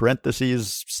no-hitter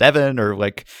parentheses 7 or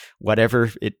like whatever,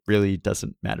 it really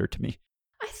doesn't matter to me.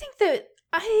 I think that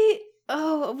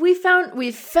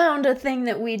we found a thing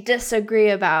that we disagree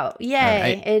about. Yay.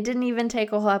 Right. It didn't even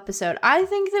take a whole episode. I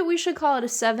think that we should call it a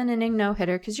 7-inning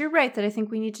no-hitter, because you're right that I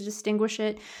think we need to distinguish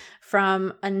it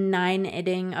from a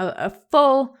 9-inning, a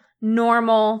full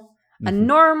normal, a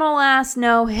normal ass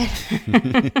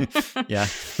no-hitter. Yeah.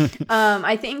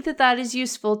 I think that is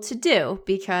useful to do,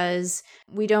 because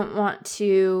you don't want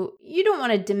to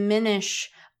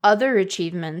diminish other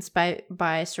achievements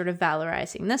by sort of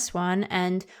valorizing this one.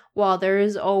 And while there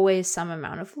is always some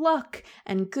amount of luck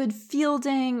and good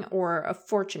fielding or a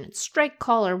fortunate strike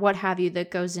call or what have you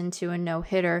that goes into a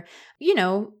no-hitter,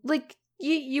 like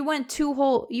you went 2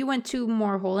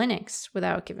 more whole innings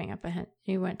without giving up a hit.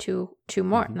 You went two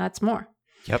more, and that's more.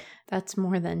 Yep. That's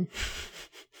more than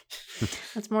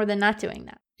not doing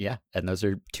that. Yeah, and those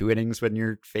are 2 innings when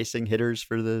you're facing hitters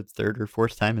for the 3rd or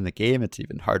 4th time in the game. It's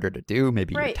even harder to do.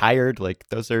 Maybe you're tired. Like,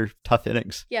 those are tough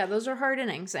innings. Yeah, those are hard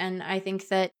innings. And I think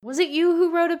that, was it you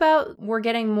who wrote about we're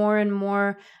getting more and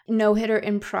more no-hitter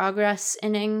in progress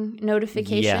inning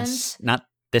notifications? Yes, not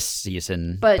this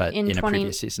season, but in a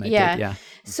previous season I did, yeah.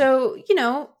 So,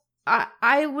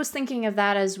 I was thinking of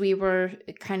that as we were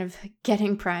kind of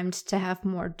getting primed to have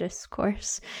more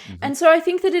discourse. And so I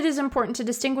think that it is important to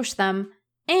distinguish them.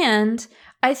 And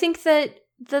I think that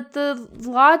the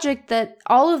logic that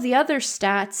all of the other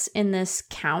stats in this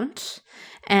count,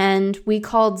 and we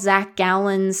called Zach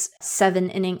Gallen's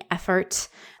 7-inning effort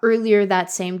earlier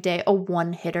that same day a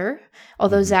 1-hitter.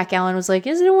 Although Zach Gallen was like,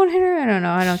 is it a 1-hitter? I don't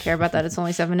know. I don't care about that. It's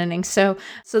only 7 innings. So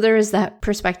there is that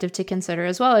perspective to consider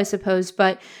as well, I suppose.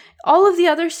 But all of the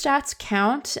other stats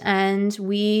count, and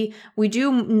we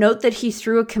do note that he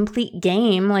threw a complete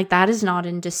game. Like, that is not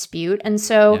in dispute. And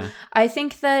so I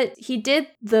think that he did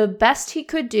the best he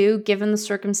could do given the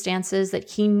circumstances that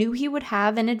he knew he would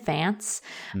have in advance.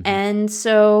 And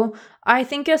so I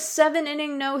think a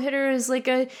 7-inning no-hitter is like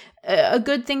a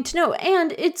good thing to know.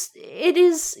 And it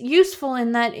is useful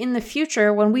in that in the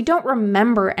future, when we don't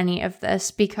remember any of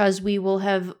this because we will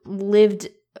have lived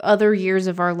other years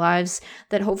of our lives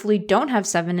that hopefully don't have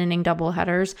 7-inning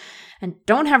doubleheaders and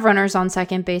don't have runners on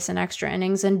second base and extra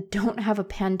innings and don't have a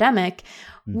pandemic,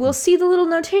 we'll see the little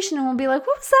notation and we'll be like,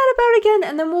 what was that about again?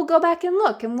 And then we'll go back and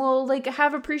look and we'll like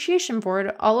have appreciation for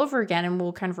it all over again. And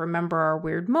we'll kind of remember our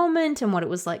weird moment and what it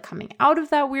was like coming out of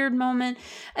that weird moment.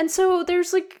 And so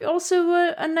there's like also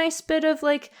a nice bit of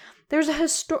like, there's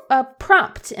a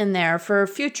prompt in there for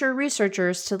future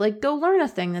researchers to like go learn a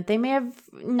thing that they may have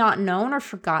not known or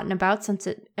forgotten about since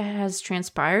it has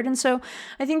transpired. And so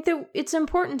I think that it's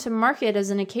important to mark it as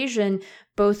an occasion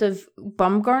both of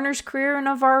Bumgarner's career and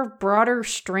of our broader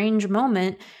strange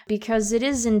moment, because it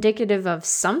is indicative of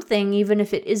something, even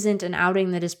if it isn't an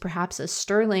outing that is perhaps as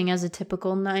sterling as a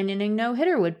typical 9-inning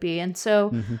no-hitter would be. And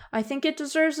so I think it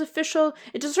deserves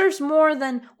it deserves more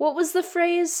than, what was the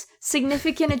phrase?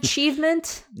 Significant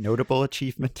achievement? Notable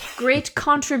achievement. Great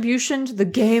contribution to the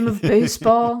game of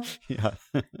baseball. Yeah.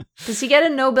 Does he get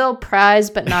a Nobel Prize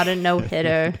but not a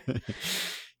no-hitter?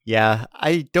 Yeah,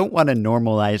 I don't want to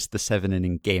normalize the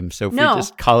 7-inning game. So if we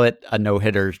just call it a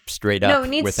no-hitter straight up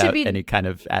without any kind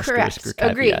of asterisk or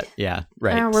caveat. Agreed. Yeah,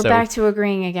 right. Now we're back to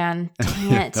agreeing again.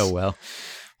 Dang it. Oh, well.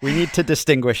 We need to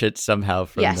distinguish it somehow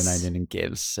from the 9-inning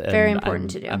games. And very important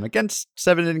to do. I'm against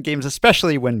 7-inning games,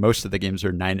 especially when most of the games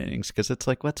are 9 innings, because it's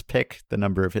like, let's pick the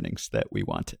number of innings that we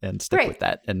want and stick with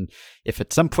that. And if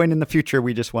at some point in the future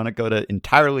we just want to go to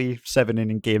entirely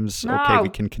 7-inning games, okay, we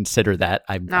can consider that.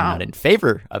 I'm not in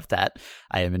favor of that.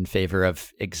 I am in favor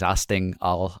of exhausting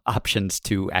all options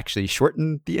to actually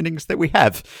shorten the innings that we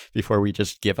have before we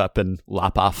just give up and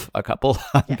lop off a couple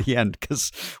on the end,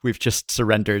 because we've just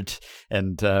surrendered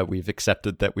and we've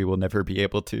accepted that we will never be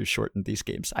able to shorten these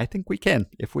games. I think we can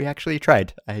if we actually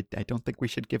tried. I don't think we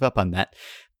should give up on that.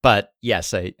 But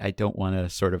yes, I don't want to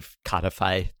sort of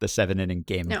codify the 7-inning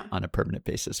game on a permanent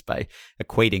basis by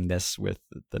equating this with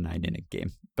the 9-inning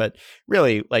game. But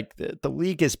really, like the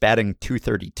league is batting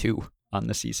 .232 on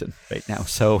the season right now.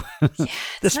 So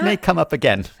this may come up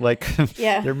again. Like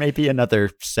there may be another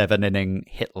 7-inning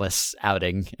hitless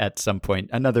outing at some point,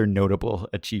 another notable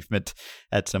achievement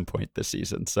at some point this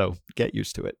season. So get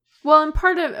used to it. Well, and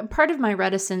part of my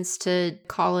reticence to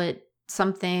call it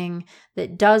something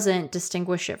that doesn't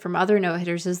distinguish it from other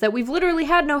no-hitters is that we've literally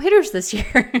had no-hitters this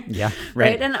year. Yeah,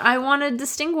 right. And I want to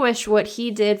distinguish what he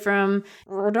did from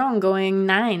Rodon going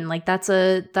 9. Like that's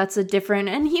a different,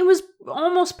 and he was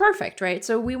almost perfect, right?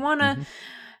 So we want to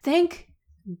thank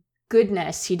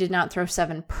goodness he did not throw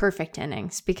 7 perfect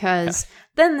innings, because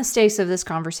then the stakes of this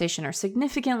conversation are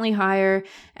significantly higher,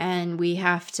 and we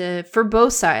have to, for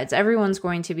both sides, everyone's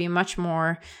going to be much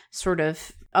more sort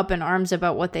of up in arms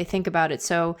about what they think about it.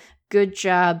 So good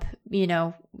job,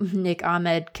 Nick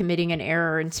Ahmed committing an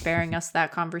error and sparing us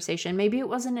that conversation. Maybe it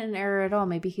wasn't an error at all.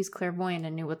 Maybe he's clairvoyant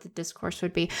and knew what the discourse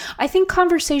would be. I think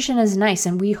conversation is nice,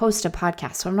 and we host a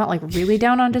podcast, so I'm not like really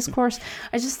down on discourse.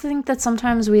 I just think that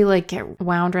sometimes we like get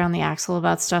wound around the axle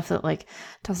about stuff that like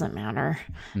doesn't matter.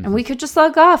 And we could just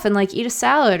log off and like eat a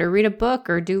salad or read a book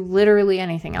or do literally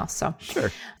anything else. So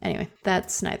anyway,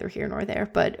 that's neither here nor there.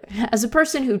 But as a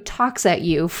person who talks at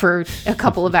you for a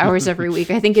couple of hours every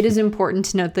week, I think it is important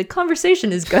to note that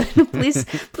conversation is good.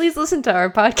 please listen to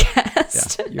our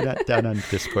podcast. Yeah, you're not down on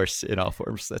discourse in all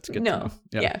forms. That's good to know.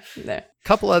 Yeah.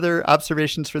 Couple other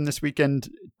observations from this weekend.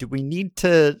 Do we need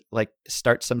to like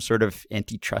start some sort of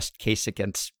antitrust case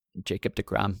against Jacob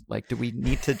deGrom? Like, do we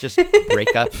need to just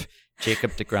break up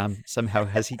Jacob deGrom somehow?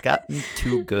 Has he gotten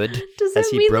too good? Does Has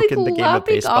that he mean broken like the game of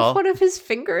lopping baseball? off one of his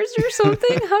fingers or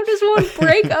something? How does one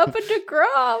break up a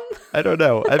deGrom? I don't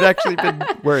know. I've actually been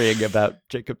worrying about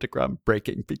Jacob deGrom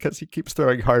breaking because he keeps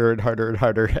throwing harder and harder and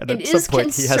harder, and at some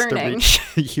point he has to reach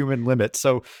human limits.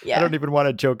 So I don't even want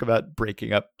to joke about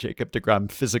breaking up Jacob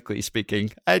deGrom physically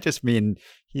speaking. I just mean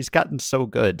he's gotten so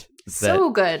good.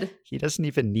 He doesn't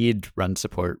even need run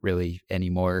support really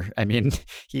anymore. I mean,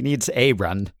 he needs a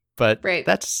run, but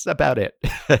that's about it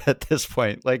at this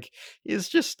point. Like, he's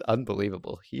just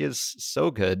unbelievable. He is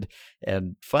so good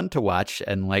and fun to watch.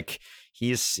 And like,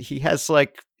 he has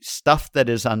like stuff that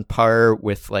is on par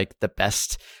with like the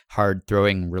best hard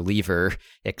throwing reliever,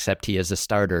 except he is a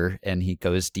starter and he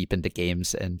goes deep into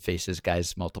games and faces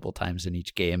guys multiple times in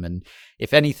each game. And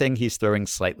if anything, he's throwing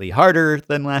slightly harder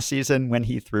than last season when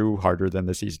he threw harder than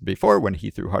the season before, when he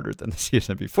threw harder than the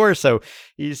season before. So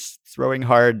he's throwing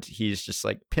hard. He's just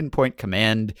like pinpoint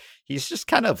command. He's just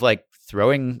kind of like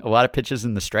throwing a lot of pitches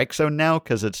in the strike zone now,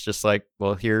 because it's just like,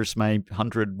 well, here's my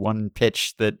 101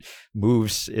 pitch that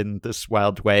moves in this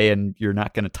wild way and you're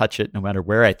not going to touch it no matter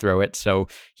where I throw it. So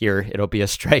here it'll be a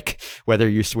strike whether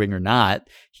you swing or not.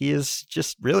 He is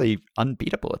just really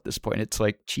unbeatable at this point. It's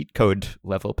like cheat code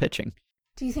level pitching.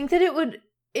 Do you think that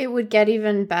it would get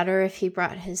even better if he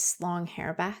brought his long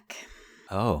hair back?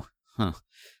 Oh,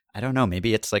 I don't know.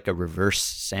 Maybe it's like a reverse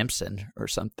Samson or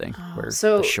something, where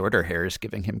so the shorter hair is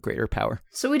giving him greater power.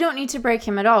 So we don't need to break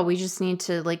him at all. We just need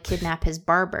to like kidnap his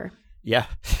barber. Yeah.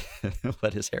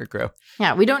 Let his hair grow.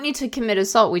 Yeah, we don't need to commit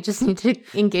assault. We just need to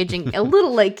engage in a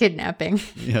little like kidnapping.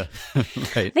 Yeah,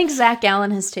 right. I think Zach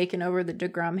Allen has taken over the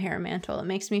DeGrom hair mantle. It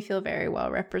makes me feel very well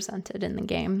represented in the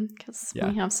game because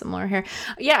we have similar hair.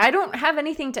 Yeah, I don't have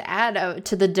anything to add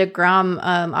to the DeGrom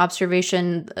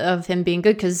observation of him being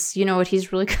good, because you know what,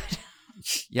 he's really good.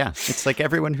 Yeah, it's like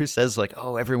everyone who says like,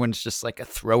 oh, everyone's just like a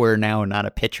thrower now, not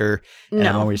a pitcher. And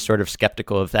I'm always sort of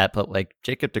skeptical of that. But like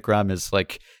Jacob deGrom is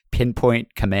like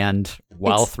pinpoint command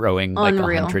while throwing like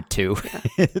unreal. 102. Yeah.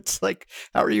 It's like,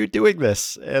 how are you doing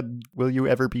this? And will you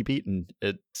ever be beaten?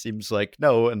 It seems like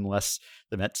no, unless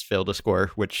the Mets fail to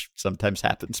score, which sometimes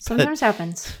happens. Sometimes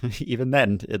happens. Even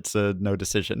then, it's a no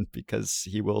decision because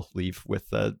he will leave with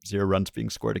 0 runs being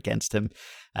scored against him.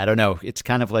 I don't know. It's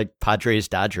kind of like Padres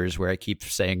Dodgers, where I keep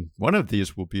saying one of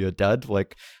these will be a dud.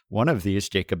 Like one of these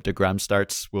Jacob deGrom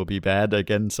starts will be bad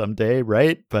again someday,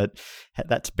 right? But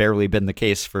that's barely been the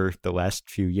case for the last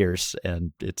few years.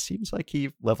 And it seems like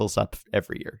he levels up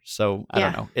every year. So I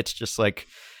don't know. It's just like,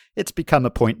 it's become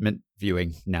appointment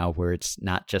viewing now, where it's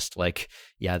not just like,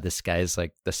 yeah, this guy's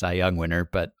like the Cy Young winner,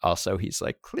 but also he's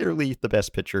like clearly the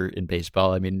best pitcher in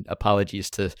baseball. I mean,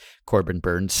 apologies to Corbin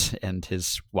Burns and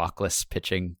his walkless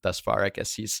pitching thus far. I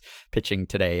guess he's pitching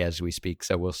today as we speak,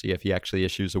 so we'll see if he actually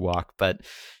issues a walk. But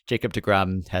Jacob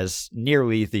deGrom has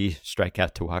nearly the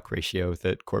strikeout to walk ratio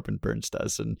that Corbin Burns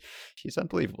does, and he's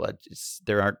unbelievable.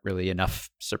 There aren't really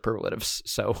enough superlatives,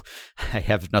 so I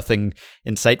have nothing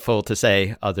insightful to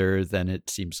say other than it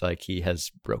seems like he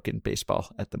has broken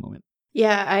baseball at the moment.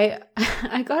 Yeah,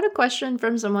 I got a question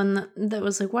from someone that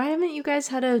was like, why haven't you guys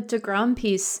had a deGrom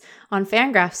piece on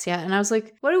Fangraphs yet? And I was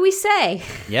like, what do we say?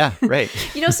 Yeah, right.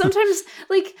 You know, sometimes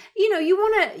like, you know, you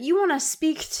want to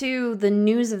speak to the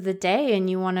news of the day and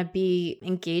you want to be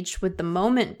engaged with the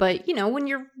moment. But, you know, when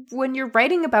you're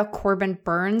writing about Corbin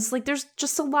Burns, like there's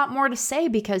just a lot more to say,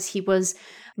 because he was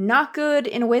not good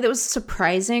in a way that was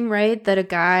surprising, right? That a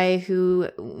guy who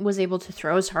was able to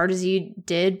throw as hard as he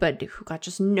did, but who got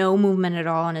just no movement at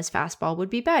all on his fastball would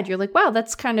be bad. You're like, wow,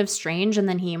 that's kind of strange. And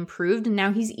then he improved and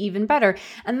now he's even better.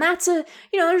 And that's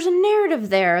there's a narrative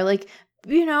there. Like,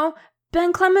 you know,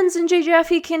 Ben Clemens and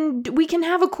JJ, we can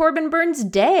have a Corbin Burns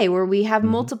day where we have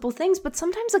multiple things, but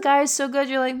sometimes a guy is so good,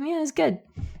 you're like, yeah, he's good.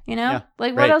 You know,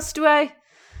 like what else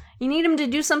you need him to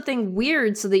do something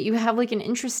weird so that you have like an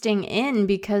interesting in,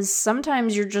 because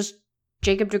sometimes you're just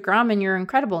Jacob deGrom and you're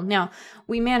incredible. Now,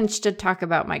 we managed to talk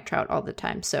about Mike Trout all the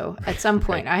time. So at some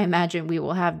point, I imagine we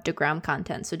will have deGrom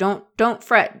content. So don't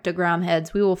fret, deGrom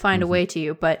heads. We will find a way to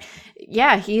you. But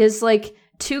yeah, he is like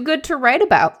too good to write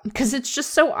about because it's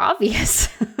just so obvious.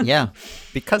 Yeah,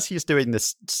 because he's doing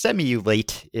this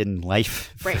semi-late in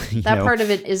life. Right. That part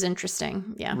of it is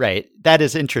interesting. Yeah. Right. That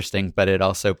is interesting, but it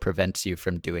also prevents you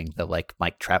from doing the like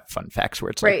Mike Trout fun facts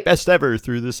where it's like best ever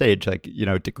through this age. Like, you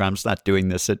know, deGrom's not doing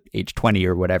this at age 20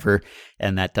 or whatever.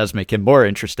 And that does make him more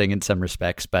interesting in some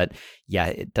respects. But yeah,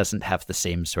 it doesn't have the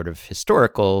same sort of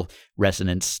historical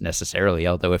resonance necessarily.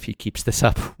 Although if he keeps this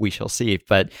up, we shall see.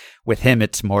 But with him,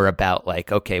 it's more about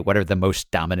like, okay, what are the most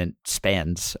dominant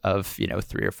spans of,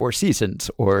 3 or 4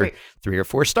 seasons or 3 or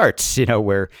 4 starts,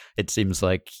 where it seems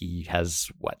like he has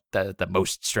the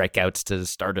most strikeouts to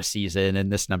start a season in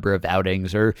this number of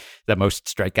outings, or the most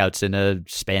strikeouts in a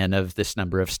span of this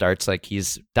number of starts. Like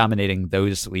he's dominating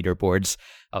those leaderboards,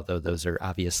 although those are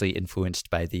obviously influenced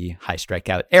by the high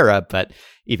strikeout era. But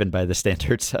even by the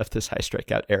standards of this high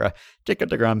strikeout era, Jacob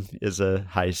deGrom is a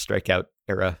high strikeout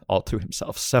era all to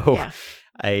himself. So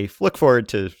I look forward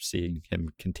to seeing him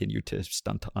continue to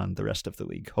stunt on the rest of the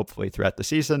league, hopefully throughout the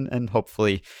season, and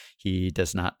hopefully he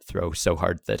does not throw so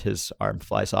hard that his arm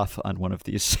flies off on one of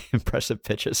these impressive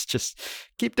pitches. Just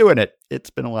keep doing it. It's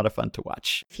been a lot of fun to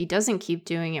watch. If he doesn't keep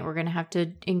doing it, we're going to have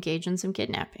to engage in some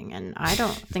kidnapping, and I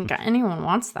don't think anyone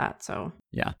wants wants that. So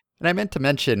Yeah. And I meant to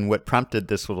mention what prompted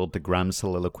this little DeGrom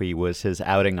soliloquy was his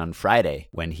outing on Friday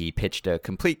when he pitched a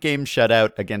complete game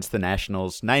shutout against the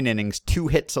Nationals, 9 innings, 2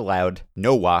 hits allowed,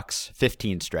 no walks,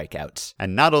 15 strikeouts.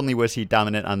 And not only was he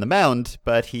dominant on the mound,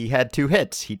 but he had 2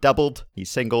 hits. He doubled, he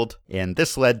singled, and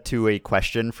this led to a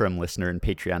question from listener and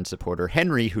Patreon supporter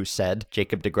Henry, who said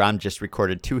Jacob DeGrom just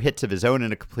recorded 2 hits of his own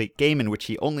in a complete game in which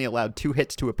he only allowed 2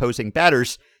 hits to opposing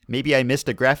batters. Maybe I missed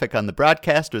a graphic on the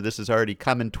broadcast, or this is already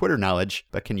common Twitter knowledge,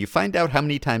 but can you find out how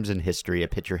many times in history a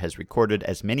pitcher has recorded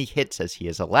as many hits as he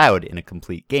is allowed in a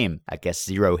complete game? I guess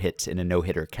 0 hits in a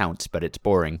no-hitter counts, but it's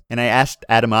boring. And I asked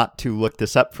Adam Ott to look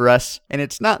this up for us, and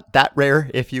it's not that rare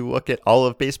if you look at all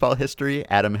of baseball history.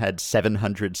 Adam had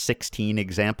 716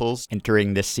 examples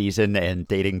entering this season and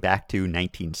dating back to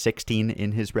 1916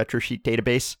 in his RetroSheet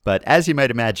database. But as you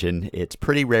might imagine, it's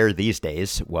pretty rare these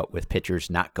days, what with pitchers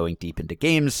not going deep into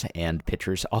games, and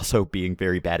pitchers also being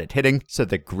very bad at hitting. So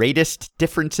the greatest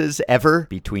differences ever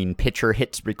between pitcher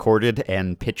hits recorded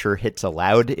and pitcher hits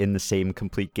allowed in the same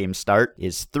complete game start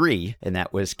is 3, and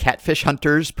that was Catfish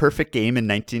Hunter's perfect game in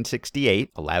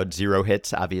 1968, allowed 0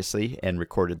 hits, obviously, and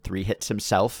recorded 3 hits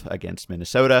himself against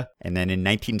Minnesota. And then in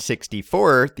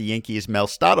 1964, the Yankees' Mel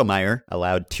Stottlemyre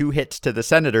allowed 2 hits to the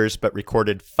Senators, but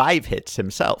recorded 5 hits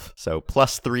himself. So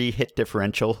 +3 hit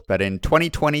differential. But in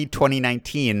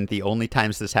 2020-2019, the only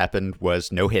times this happened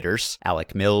was no-hitters.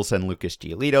 Alec Mills and Lucas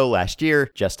Giolito last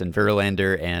year, Justin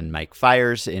Verlander and Mike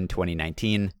Fiers in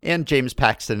 2019, and James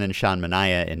Paxton and Sean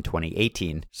Manaea in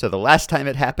 2018. So the last time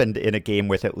it happened in a game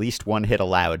with at least 1 hit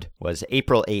allowed was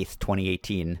April 8th,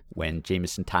 2018, when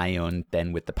Jameson Taillon,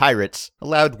 then with the Pirates,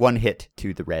 allowed 1 hit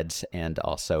to the Reds and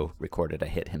also recorded a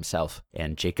hit himself.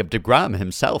 And Jacob DeGrom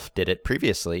himself did it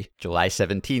previously, July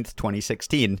 17th,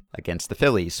 2016, against the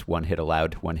Phillies, 1 hit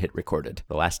allowed, 1 hit recorded.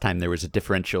 The last time there was a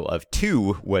differential of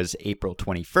 2 was April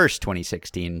 21st,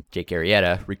 2016. Jake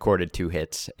Arrieta recorded 2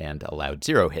 hits and allowed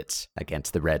 0 hits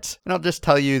against the Reds. And I'll just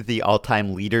tell you the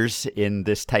all-time leaders in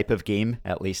this type of game,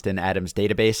 at least in Adam's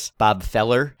database. Bob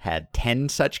Feller had 10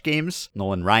 such games.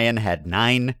 Nolan Ryan had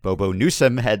 9. Bobo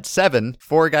Newsom had 7.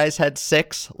 4 guys had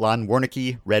 6. Lon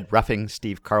Warneke, Red Ruffing,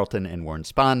 Steve Carlton, and Warren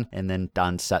Spahn. And then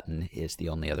Don Sutton is the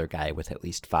only other guy with at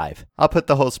least 5. I'll put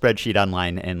the whole spreadsheet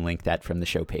online and link that from the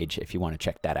show page if you want to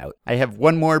check that out. I have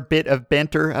one more bit of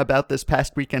banter about this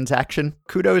past weekend's action.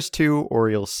 Kudos to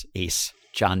Orioles ace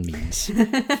John Means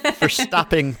for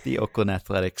stopping the Oakland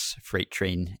Athletics freight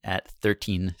train at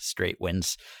 13 straight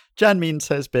wins. John Means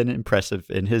has been impressive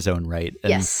in his own right. And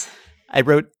yes, I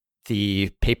wrote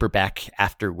the paperback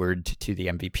afterward to the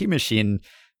MVP machine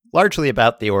largely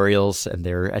about the Orioles and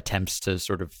their attempts to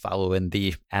sort of follow in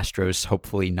the Astros'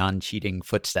 hopefully non-cheating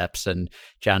footsteps. And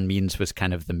John Means was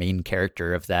kind of the main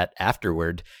character of that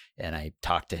afterward. And I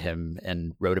talked to him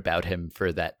and wrote about him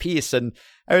for that piece. And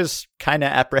I was kind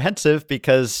of apprehensive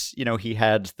because, you know, he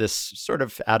had this sort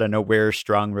of out of nowhere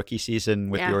strong rookie season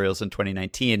with the Orioles in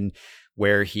 2019,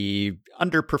 where he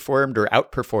underperformed or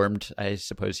outperformed, I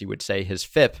suppose you would say, his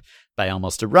FIP by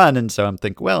almost a run. And so I'm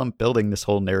thinking, well, I'm building this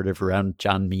whole narrative around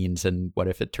John Means. And what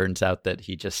if it turns out that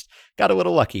he just got a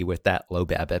little lucky with that low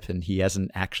BABIP and he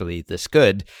isn't actually this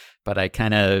good? But I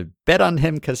kind of bet on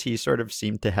him because he sort of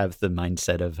seemed to have the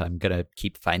mindset of I'm going to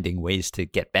keep finding ways to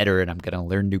get better and I'm going to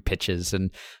learn new pitches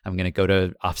and I'm going to go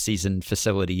to off-season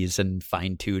facilities and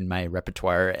fine-tune my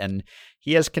repertoire. And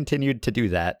he has continued to do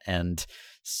that. And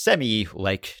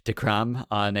semi-like DeGrom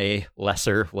on a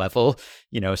lesser level,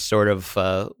 you know, sort of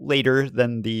later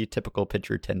than the typical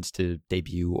pitcher tends to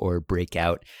debut or break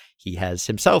out. He has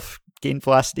himself gained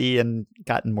velocity and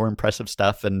gotten more impressive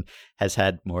stuff and has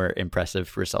had more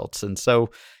impressive results. And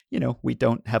so, you know, we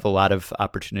don't have a lot of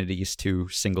opportunities to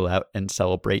single out and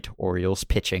celebrate Orioles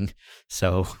pitching.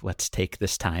 So let's take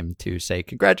this time to say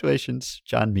congratulations,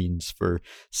 John Means, for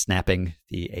snapping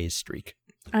the A's streak.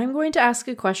 I'm going to ask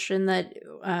a question that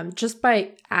just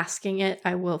by asking it,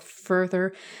 I will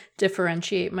further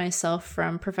differentiate myself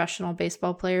from professional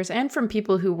baseball players and from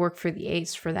people who work for the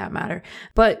A's for that matter.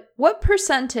 But what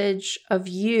percentage of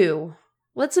you,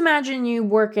 let's imagine you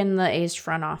work in the A's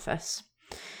front office.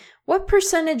 What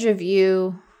percentage of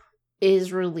you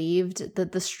is relieved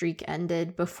that the streak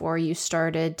ended before you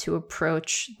started to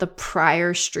approach the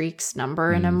prior streak's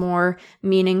number in a more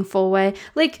meaningful way?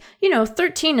 Like, you know,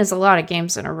 13 is a lot of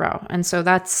games in a row. And so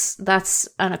that's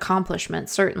an accomplishment,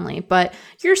 certainly. But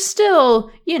you're still,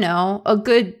 you know, a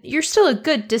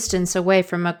good distance away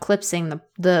from eclipsing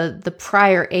the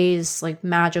prior A's like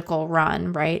magical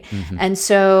run, right? Mm-hmm. And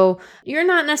so you're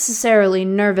not necessarily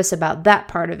nervous about that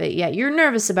part of it yet. You're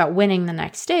nervous about winning the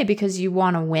next day because you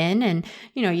want to win And,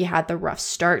 you had the rough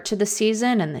start to the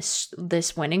season, and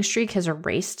this winning streak has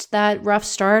erased that rough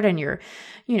start, and your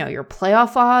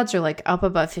playoff odds are like up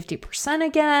above 50%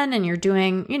 again, and you're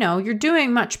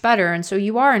doing much better. And so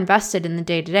you are invested in the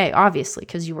day-to-day, obviously,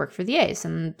 because you work for the A's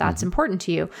and that's important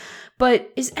to you.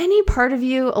 But is any part of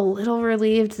you a little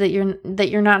relieved that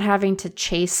you're not having to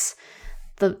chase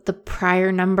the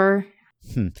prior number?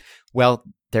 Well,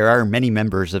 there are many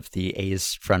members of the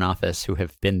A's front office who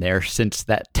have been there since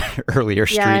that earlier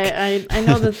streak. Yeah, I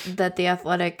know that the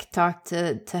Athletic talked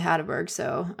to Hatteberg,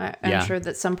 so I'm sure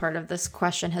that some part of this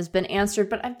question has been answered,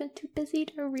 but I've been too busy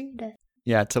to read it.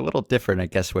 Yeah, it's a little different, I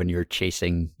guess, when you're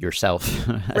chasing yourself,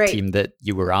 a team that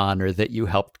you were on or that you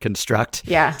helped construct.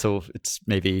 Yeah. So it's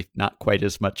maybe not quite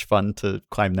as much fun to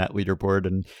climb that leaderboard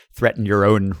and threaten your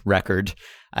own record.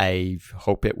 I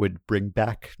hope it would bring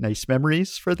back nice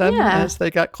memories for them as they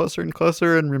got closer and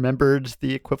closer and remembered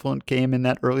the equivalent game in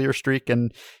that earlier streak.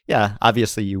 And yeah,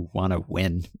 obviously you want to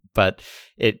win, but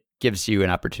it gives you an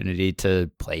opportunity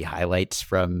to play highlights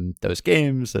from those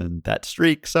games and that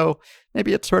streak. So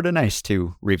maybe it's sort of nice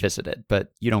to revisit it,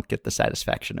 but you don't get the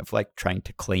satisfaction of like trying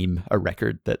to claim a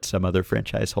record that some other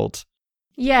franchise holds.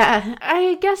 Yeah,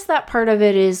 I guess that part of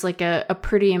it is like a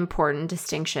pretty important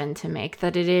distinction to make,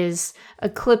 that it is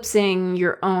eclipsing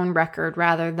your own record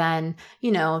rather than,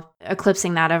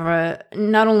 eclipsing that of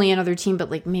not only another team,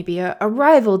 but like maybe a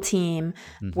rival team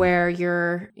where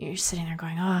you're sitting there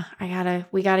going,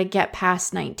 we gotta get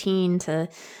past 19 to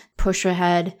push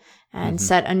ahead and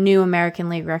set a new American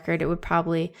League record. It would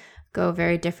probably go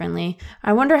very differently.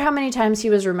 I wonder how many times he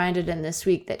was reminded in this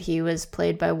week that he was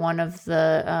played by one of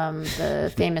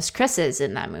the famous Chris's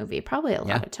in that movie. Probably a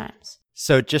lot of times.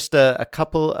 So just a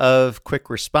couple of quick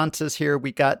responses here.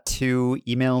 We got 2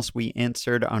 emails we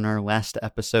answered on our last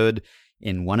episode.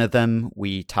 In one of them,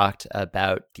 we talked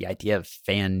about the idea of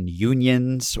fan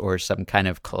unions or some kind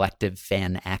of collective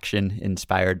fan action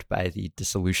inspired by the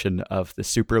dissolution of the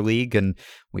Super League. And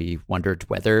we wondered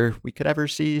whether we could ever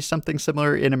see something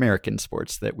similar in American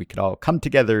sports, that we could all come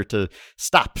together to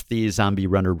stop the zombie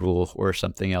runner rule or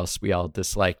something else we all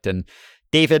disliked. And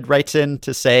David writes in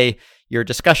to say, your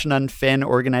discussion on fan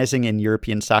organizing in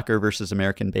European soccer versus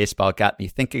American baseball got me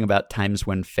thinking about times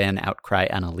when fan outcry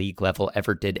on a league level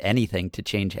ever did anything to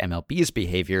change MLB's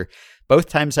behavior. Both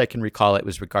times I can recall it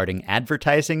was regarding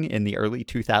advertising in the early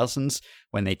 2000s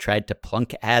when they tried to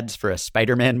plunk ads for a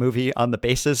Spider-Man movie on the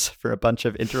bases for a bunch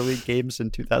of interleague games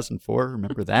in 2004.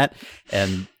 Remember that?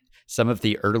 And some of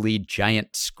the early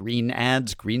giant green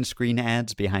screen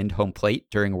ads behind home plate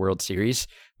during a World Series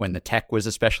when the tech was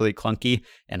especially clunky,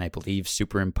 and I believe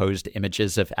superimposed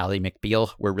images of Ally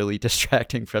McBeal were really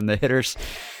distracting from the hitters.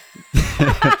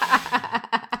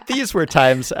 These were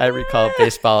times I recall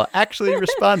baseball actually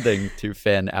responding to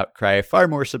fan outcry far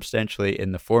more substantially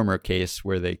in the former case,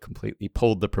 where they completely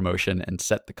pulled the promotion and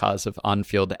set the cause of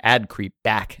on-field ad creep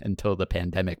back until the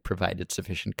pandemic provided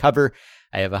sufficient cover.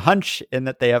 I have a hunch in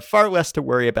that they have far less to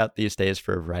worry about these days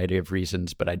for a variety of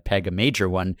reasons, but I'd peg a major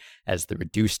one as the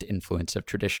reduced influence of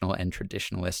traditional and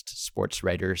traditionalist sports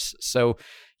writers. So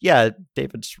yeah,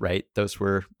 David's right. Those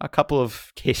were a couple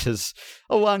of cases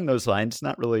along those lines.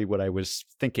 Not really what I was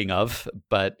thinking of,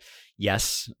 but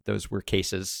yes, those were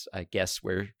cases, I guess,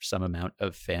 where some amount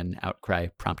of fan outcry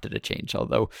prompted a change.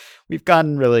 Although we've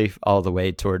gone really all the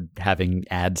way toward having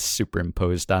ads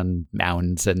superimposed on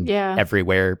mounds and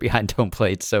everywhere behind home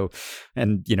plate. So,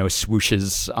 and,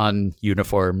 swooshes on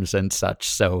uniforms and such.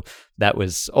 So that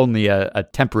was only a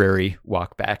temporary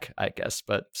walk back, I guess.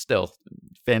 But still,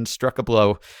 fans struck a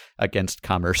blow against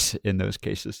commerce in those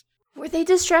cases. Were they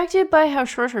distracted by how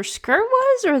short her skirt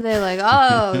was? Or were they like,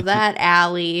 oh, that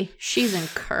Ally, she's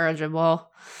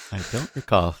incorrigible? I don't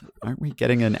recall. Aren't we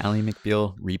getting an Ally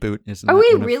McBeal reboot? Isn't Are that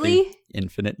we one really? Of the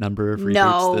infinite number of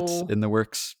reboots that's in the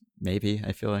works? Maybe.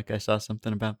 I feel like I saw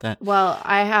something about that. Well,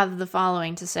 I have the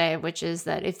following to say, which is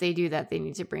that if they do that, they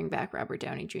need to bring back Robert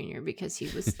Downey Jr. because he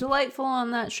was delightful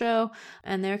on that show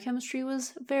and their chemistry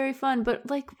was very fun. But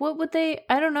what would they,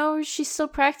 I don't know, is she still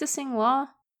practicing law?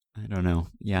 I don't know.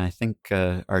 Yeah, I think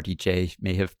RDJ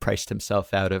may have priced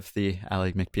himself out of the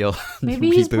Ally McBeal Maybe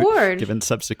he's bored. Given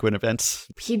subsequent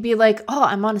events. He'd be like, oh,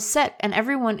 I'm on a set and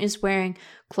everyone is wearing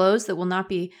clothes that will not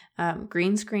be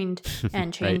green screened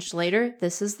and changed later.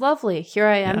 This is lovely. Here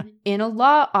I am in a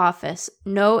law office.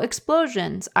 No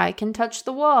explosions. I can touch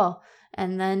the wall.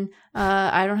 And then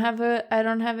I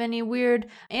don't have any weird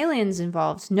aliens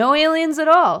involved. No aliens at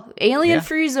all.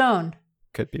 Alien-free zone.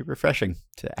 Could be refreshing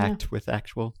to act with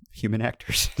actual human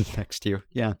actors next to you.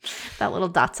 Yeah. That little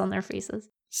dots on their faces.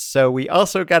 So we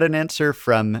also got an answer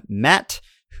from Matt,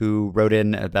 who wrote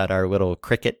in about our little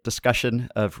cricket discussion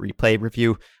of Replay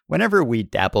Review. Whenever we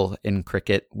dabble in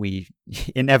cricket, we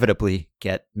inevitably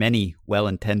get many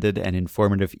well-intended and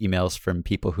informative emails from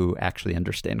people who actually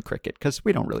understand cricket, because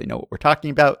we don't really know what we're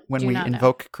talking about when we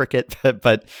invoke cricket,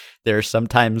 but there are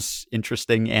sometimes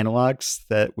interesting analogs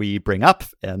that we bring up,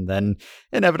 and then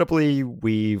inevitably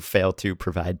we fail to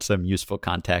provide some useful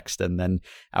context, and then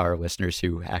our listeners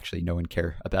who actually know and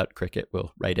care about cricket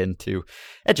will write in to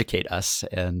educate us,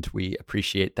 and we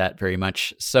appreciate that very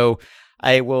much. So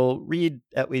I will read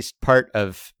at least part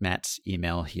of Matt's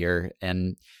email here.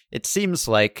 And it seems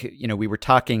like, we were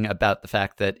talking about the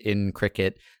fact that in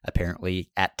cricket,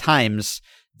 apparently at times,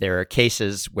 there are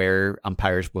cases where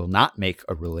umpires will not make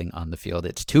a ruling on the field.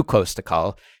 It's too close to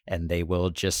call, and they will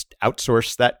just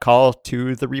outsource that call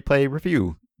to the replay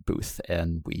review booth.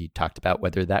 And we talked about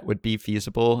whether that would be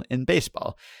feasible in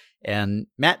baseball. And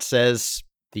Matt says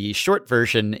the short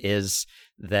version is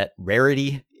that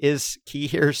rarity is key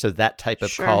here. So that type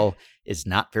of call is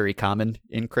not very common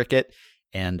in cricket.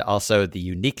 And also the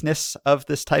uniqueness of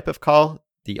this type of call.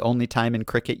 The only time in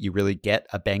cricket you really get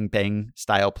a bang-bang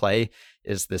style play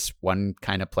is this one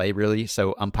kind of play, really.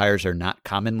 So umpires are not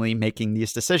commonly making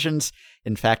these decisions.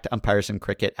 In fact, umpires in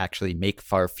cricket actually make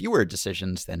far fewer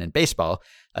decisions than in baseball.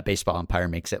 A baseball umpire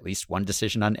makes at least one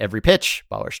decision on every pitch,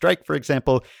 ball or strike, for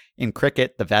example. In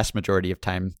cricket, the vast majority of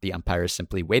time, the umpire is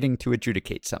simply waiting to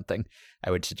adjudicate something. I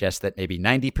would suggest that maybe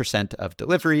 90% of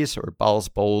deliveries or balls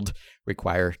bowled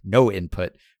require no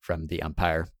input from the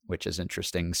umpire, which is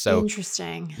interesting. So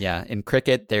interesting. Yeah, in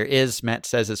cricket, there is, Matt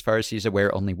says, as far as he's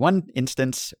aware, only one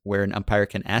instance where an umpire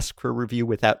can ask for review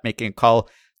without making a call.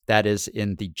 That is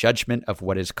in the judgment of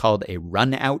what is called a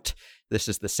run out. This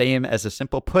is the same as a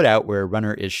simple put out where a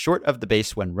runner is short of the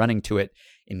base when running to it.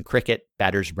 In cricket,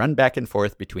 batters run back and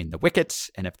forth between the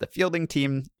wickets, and if the fielding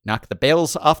team knock the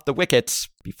bails off the wickets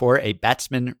before a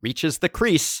batsman reaches the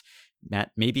crease,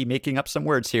 Matt may be making up some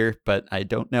words here, but I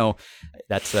don't know.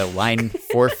 That's a line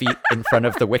 4 feet in front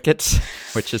of the wickets,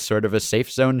 which is sort of a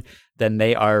safe zone. Then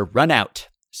they are run out.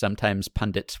 Sometimes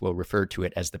pundits will refer to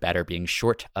it as the batter being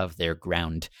short of their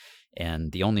ground.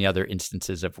 And the only other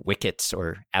instances of wickets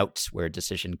or outs where a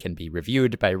decision can be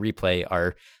reviewed by replay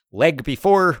are leg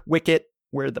before wicket,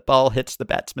 where the ball hits the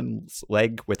batsman's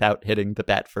leg without hitting the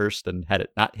bat first, and had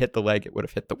it not hit the leg, it would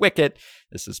have hit the wicket.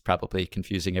 This is probably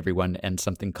confusing everyone. And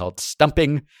something called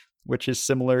stumping, which is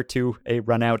similar to a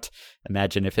run out.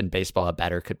 Imagine if in baseball a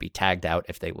batter could be tagged out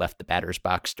if they left the batter's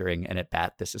box during an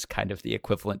at-bat. This is kind of the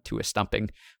equivalent to a stumping.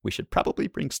 We should probably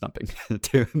bring stumping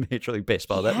to Major League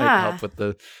Baseball. That might help with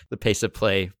the pace of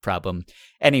play problem.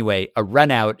 Anyway, a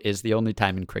run out is the only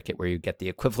time in cricket where you get the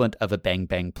equivalent of a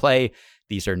bang-bang play.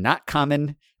 These are not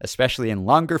common, especially in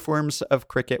longer forms of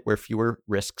cricket where fewer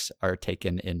risks are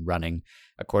taken in running.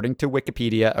 According to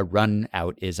Wikipedia, a run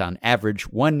out is on average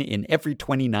 1 in every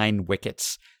 29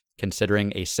 wickets.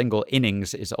 Considering a single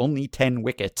innings is only 10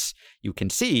 wickets, you can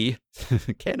see,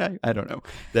 can I? I don't know,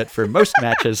 that for most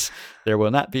matches, there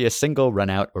will not be a single run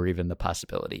out or even the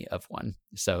possibility of one.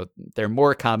 So they're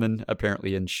more common,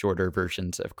 apparently, in shorter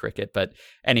versions of cricket. But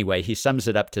anyway, he sums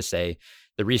it up to say,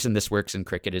 the reason this works in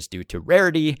cricket is due to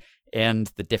rarity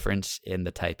and the difference in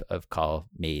the type of call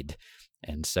made.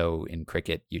 And so in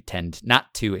cricket, you tend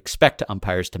not to expect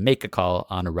umpires to make a call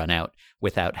on a run out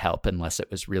without help unless it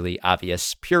was really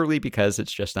obvious, purely because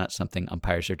it's just not something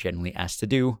umpires are generally asked to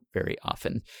do very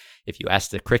often. If you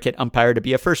asked a cricket umpire to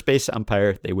be a first base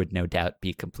umpire, they would no doubt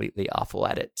be completely awful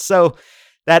at it. So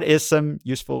that is some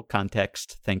useful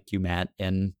context. Thank you, Matt.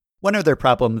 And one other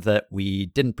problem that we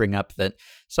didn't bring up that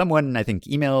someone, I think,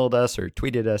 emailed us or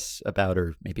tweeted us about,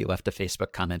 or maybe left a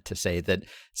Facebook comment to say that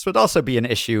this would also be an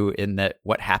issue in that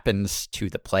what happens to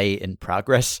the play in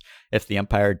progress if the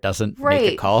umpire doesn't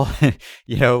make a call.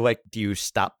 Do you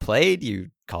stop play? Do you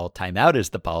call timeout?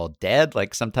 Is the ball dead?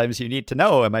 Like, sometimes you need to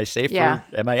know, am I safe or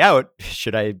am I out?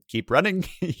 Should I keep running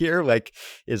here? Like,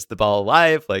 is the ball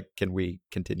alive? Like, can we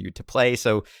continue to play?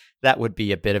 So that would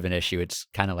be a bit of an issue. It's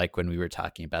kind of like when we were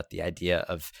talking about the idea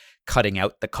of cutting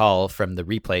out the call from the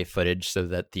replay footage so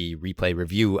that the replay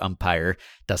review umpire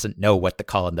doesn't know what the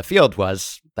call on the field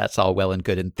was. That's all well and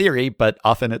good in theory, but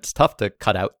often it's tough to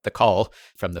cut out the call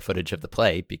from the footage of the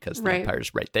play because the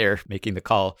umpire's right there making the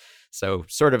call. So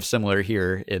sort of similar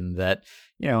here in that,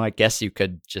 I guess you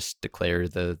could just declare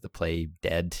the play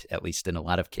dead, at least in a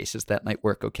lot of cases that might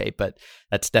work okay. But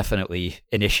that's definitely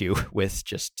an issue with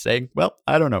just saying, well,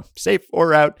 I don't know, safe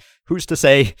or out, who's to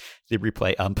say? The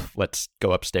replay ump, let's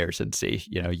go upstairs and see.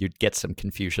 You'd get some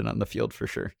confusion on the field for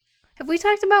sure. Have we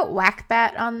talked about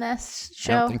Whack-Bat on this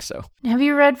show? I don't think so. Have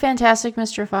you read Fantastic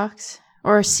Mr. Fox?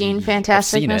 Or seen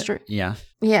Fantastic Mr. Yeah.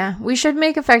 Yeah, we should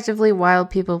make effectively Wild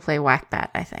People Play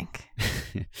Whack-Bat, I think.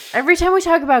 Every time we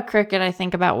talk about cricket, I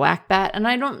think about whack bat, and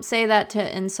I don't say that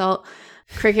to insult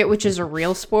cricket, which is a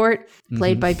real sport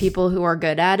played by people who are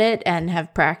good at it and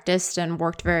have practiced and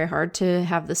worked very hard to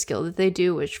have the skill that they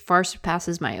do, which far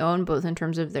surpasses my own, both in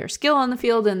terms of their skill on the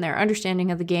field and their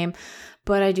understanding of the game.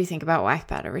 But I do think about whack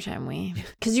bat every time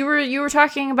because you were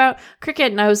talking about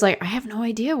cricket, and I was like, I have no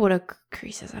idea what a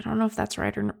crease is. I don't know if that's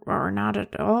right or not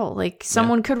at all. Like,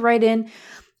 someone could write in,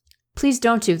 please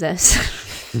don't do this.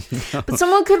 But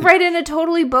someone could write in a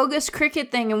totally bogus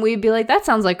cricket thing, and we'd be like, that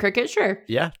sounds like cricket, sure.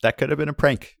 Yeah, that could have been a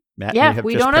prank. Matt Yeah, may have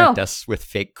we just don't pranked know. us with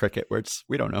fake cricket words.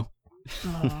 We don't know.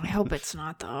 Oh, I hope it's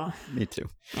not, though. Me too.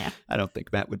 Yeah. I don't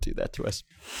think Matt would do that to us.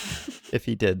 If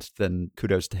he did, then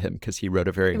kudos to him because he wrote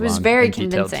a very It was long very and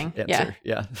detailed convincing. answer.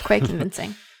 Yeah. Quite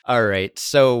convincing. All right.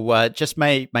 So just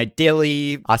my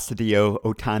daily Astadio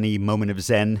Otani moment of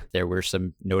zen. There were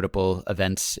some notable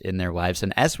events in their lives.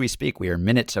 And as we speak, we are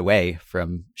minutes away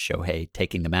from Shohei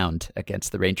taking the mound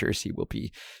against the Rangers. He will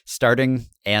be starting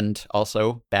and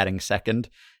also batting second.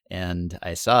 And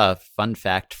I saw a fun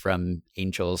fact from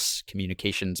Angels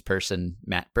communications person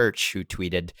Matt Birch, who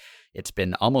tweeted, "It's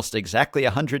been almost exactly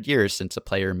 100 years since a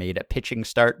player made a pitching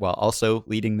start while also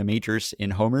leading the majors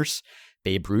in homers.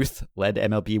 Babe Ruth led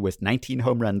MLB with 19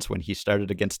 home runs when he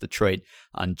started against Detroit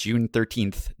on June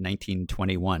 13th,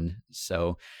 1921.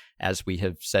 So, as we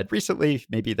have said recently,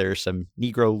 maybe there are some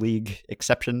Negro League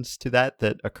exceptions to that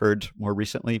occurred more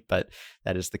recently, but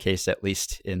that is the case at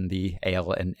least in the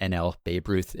AL and NL Babe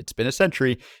Ruth. It's been a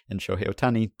century, and Shohei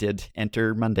Ohtani did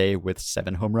enter Monday with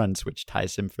 7 home runs, which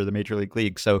ties him for the Major League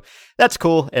League. So that's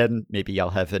cool, and maybe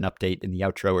I'll have an update in the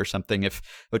outro or something if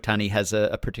Ohtani has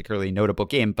a particularly notable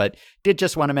game, but did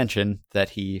just want to mention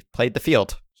that he played the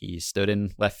field. He stood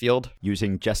in left field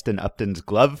using Justin Upton's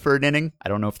glove for an inning. I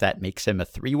don't know if that makes him a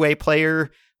 3-way player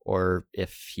or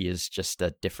if he is just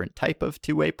a different type of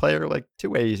 2-way player. Like,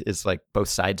 2-way is like both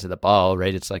sides of the ball,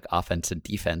 right? It's like offense and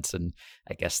defense. And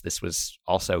I guess this was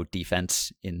also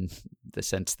defense in the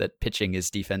sense that pitching is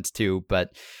defense too.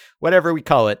 But whatever we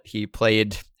call it, he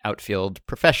played outfield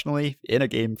professionally in a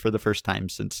game for the first time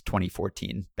since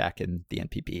 2014 back in the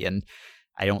NPB. And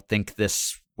I don't think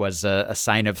this was a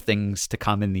sign of things to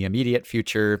come in the immediate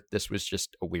future. This was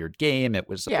just a weird game. It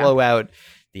was a blowout.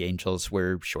 The Angels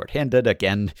were shorthanded.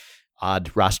 Again,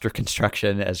 odd roster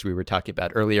construction, as we were talking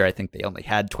about earlier. I think they only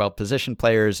had 12 position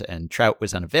players, and Trout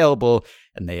was unavailable,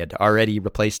 and they had already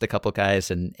replaced a couple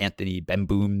guys, and Anthony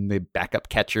Bemboom, the backup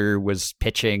catcher, was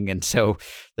pitching, and so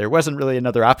there wasn't really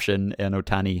another option, and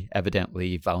Ohtani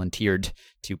evidently volunteered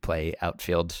to play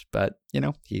outfield. But,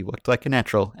 he looked like a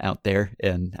natural out there,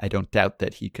 and I don't doubt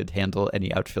that he could handle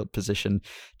any outfield position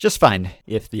just fine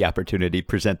if the opportunity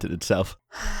presented itself.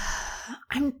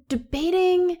 I'm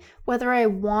debating whether I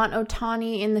want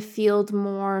Ohtani in the field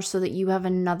more so that you have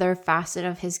another facet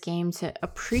of his game to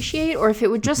appreciate, or if it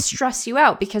would just stress you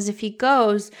out. Because if he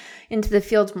goes into the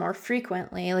field more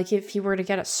frequently, like if he were to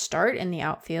get a start in the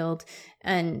outfield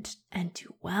and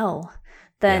do well,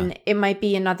 then it might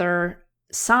be another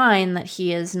sign that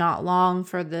he is not long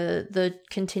for the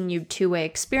continued 2-way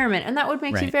experiment. And that would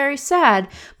make you very sad.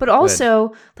 But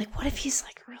also, like, what if he's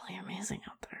like really amazing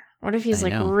out there? What if he's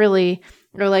really,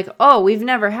 or like, oh, we've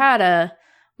never had a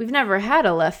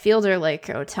left fielder like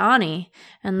Ohtani,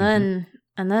 and then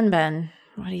Ben,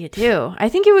 what do you do? I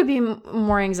think it would be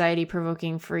more anxiety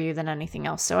provoking for you than anything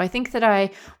else. So I think that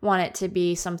I want it to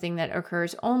be something that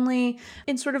occurs only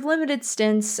in sort of limited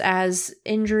stints as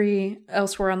injury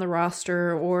elsewhere on the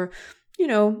roster, or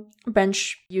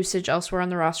bench usage elsewhere on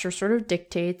the roster sort of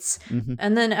dictates.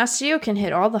 And then Astudillo can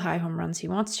hit all the high home runs he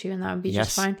wants to, and that would be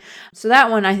just fine. So that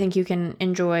one I think you can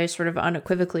enjoy sort of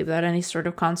unequivocally without any sort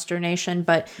of consternation.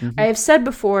 But I have said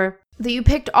before that you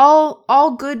picked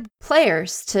all good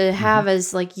players to have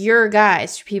as like your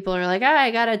guys. People are like,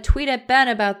 I gotta tweet at Ben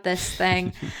about this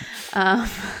thing. I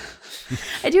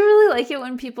do really like it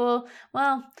when people,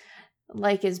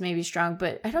 like is maybe strong,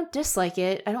 but I don't dislike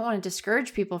it. I don't want to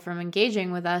discourage people from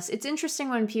engaging with us. It's interesting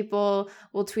when people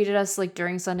will tweet at us like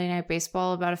during Sunday Night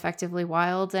Baseball about Effectively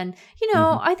Wild. And,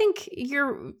 I think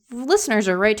your listeners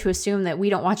are right to assume that we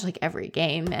don't watch like every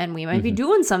game, and we might be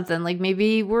doing something, like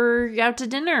maybe we're out to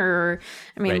dinner,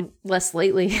 or less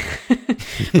lately,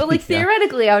 but like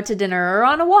theoretically out to dinner or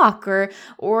on a walk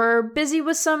or busy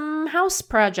with some house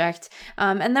project.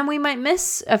 And then we might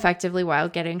miss Effectively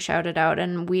Wild getting shouted out,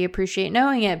 and we appreciate appreciate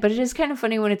knowing it, but it is kind of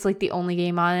funny when it's like the only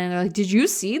game on and they're like, did you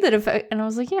see that effect? And I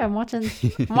was like, yeah, I'm watching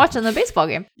the baseball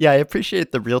game. Yeah, I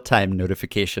appreciate the real-time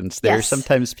notifications. There are Yes.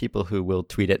 sometimes people who will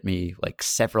tweet at me like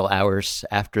several hours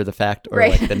after the fact or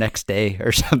Right. like the next day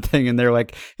or something. And they're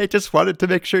like, hey, just wanted to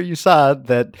make sure you saw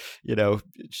that,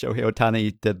 Shohei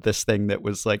Ohtani did this thing that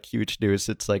was like huge news.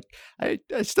 It's like, I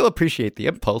still appreciate the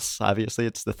impulse. Obviously,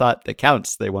 it's the thought that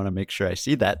counts. They want to make sure I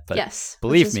see that. But Yes, which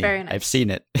believe is me, very nice. I've seen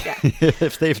it. Yeah.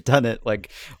 If they've done it,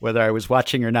 like whether I was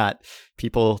watching or not,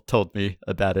 people told me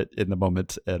about it in the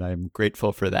moment, and I'm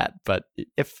grateful for that. But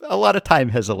if a lot of time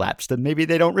has elapsed, then maybe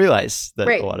they don't realize that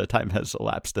Right. a lot of time has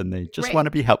elapsed, and they just Right. want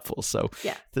to be helpful. So,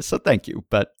 Yeah. so thank you.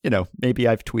 But maybe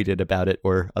I've tweeted about it,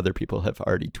 or other people have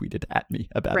already tweeted at me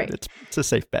about Right. it. It's a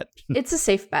safe bet. It's a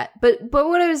safe bet. But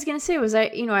what I was going to say was I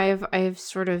have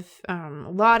sort of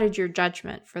lauded your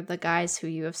judgment for the guys who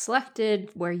you have selected,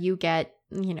 where you get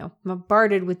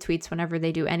bombarded with tweets whenever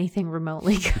they do anything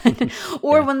remotely good,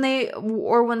 or when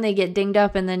they get dinged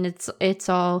up, and then it's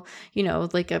all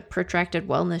like a protracted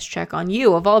wellness check on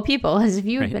you of all people, as if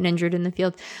you had Right. been injured in the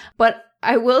field. But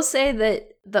I will say that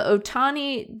the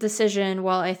Ohtani decision,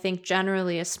 while I think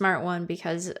generally a smart one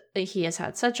because he has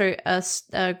had such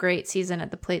a great season at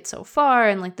the plate so far,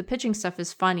 and like the pitching stuff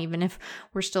is fun, even if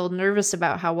we're still nervous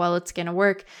about how well it's going to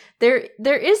work. There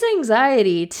is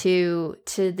anxiety to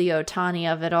the Ohtani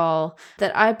of it all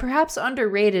that I perhaps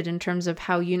underrated in terms of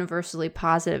how universally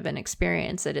positive an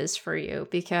experience it is for you,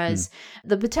 because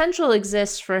the potential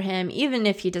exists for him, even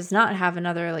if he does not have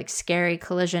another like scary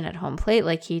collision at home plate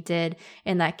like he did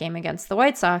in that game against the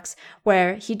White Sox,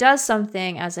 where he does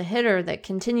something as a hitter that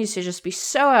continues to just be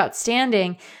so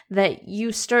outstanding that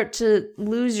you start to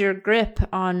lose your grip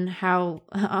on how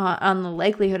on the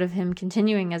likelihood of him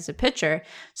continuing as a pitcher.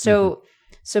 So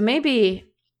maybe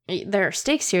there are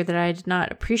stakes here that I did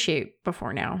not appreciate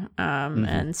before now.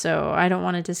 And so I don't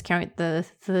want to discount the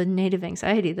native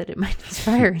anxiety that it might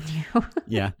inspire in you.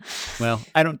 Yeah. Well,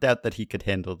 I don't doubt that he could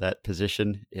handle that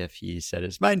position if he set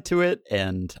his mind to it.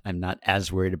 And I'm not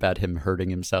as worried about him hurting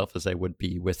himself as I would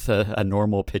be with a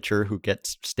normal pitcher who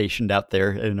gets stationed out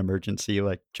there in an emergency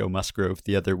like Joe Musgrove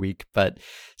the other week. But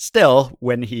still,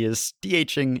 when he is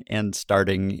DHing and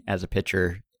starting as a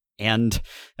pitcher and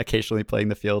occasionally playing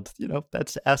the field,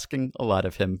 that's asking a lot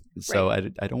of him. So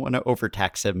Right. I don't want to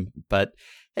overtax him. But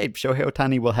hey, Shohei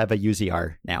Ohtani will have a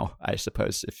UZR now, I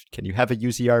suppose. Can you have a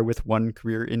UZR with one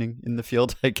career inning in the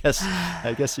field? I guess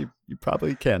you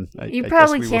probably can. You I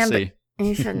probably guess we can, will see. but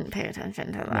you shouldn't pay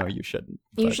attention to that. No, you shouldn't.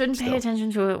 You but shouldn't pay still.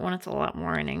 attention to it when it's a lot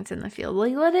more innings in the field.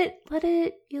 Like let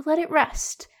it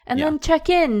rest, and Yeah. then check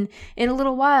in a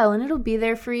little while, and it'll be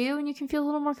there for you, and you can feel a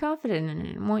little more confident in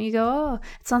it. And won't you go, oh,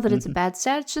 it's not that it's a bad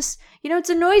stat. It's just it's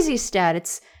a noisy stat.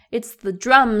 It's the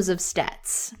drums of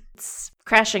stats. It's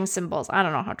crashing cymbals. I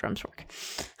don't know how drums work.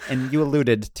 And you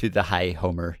alluded to the high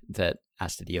homer that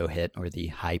Astudillo hit, or the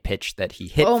high pitch that he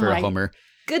hit Oh for my a homer.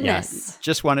 Goodness. Yeah,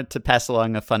 just wanted to pass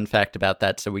along a fun fact about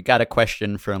that. So we got a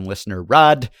question from listener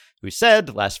Rod, who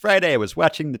said, last Friday I was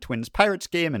watching the Twins-Pirates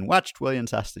game and watched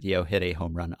Willians Astudillo hit a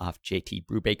home run off JT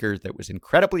Brubaker that was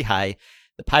incredibly high.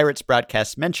 The Pirates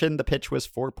broadcast mentioned the pitch was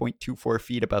 4.24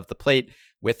 feet above the plate.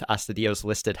 With Astudillo's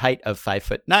listed height of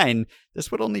 5'9",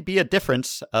 this would only be a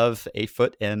difference of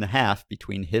 1.5 feet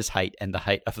between his height and the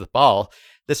height of the ball.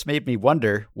 This made me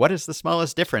wonder, what is the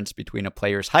smallest difference between a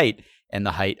player's height and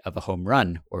the height of a home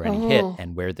run or any hit,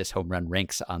 and where this home run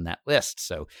ranks on that list?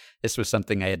 So this was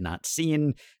something I had not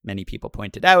seen. Many people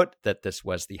pointed out that this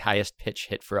was the highest pitch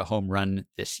hit for a home run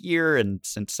this year and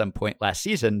since some point last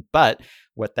season. But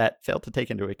what that failed to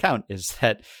take into account is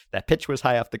that that pitch was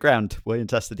high off the ground. Willians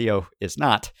Astudillo is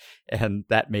not. And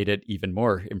that made it even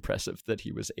more impressive that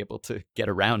he was able to get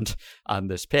around on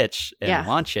this pitch and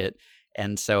launch it.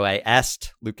 And so I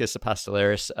asked Lucas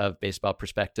Apostolaris of Baseball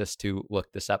Prospectus to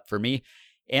look this up for me.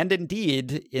 And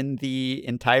indeed, in the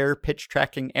entire pitch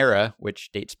tracking era,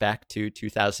 which dates back to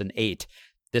 2008,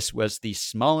 this was the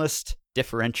smallest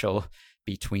differential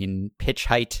between pitch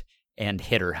height and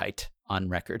hitter height on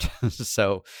record.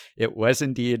 So it was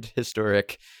indeed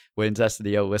historic. Willians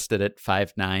Astudillo listed at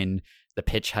 5'9". The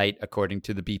pitch height, according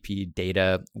to the BP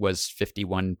data, was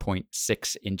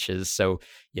 51.6 inches. So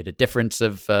you had a difference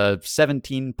of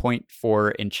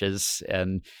 17.4 inches.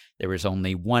 And there was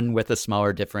only one with a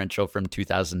smaller differential from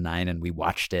 2009. And we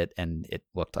watched it and it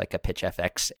looked like a pitch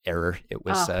FX error. It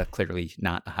was clearly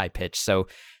not a high pitch. So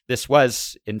this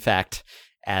was, in fact,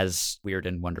 as weird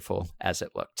and wonderful as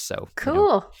it looked. So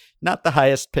cool. Not the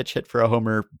highest pitch hit for a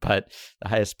homer, but the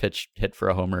highest pitch hit for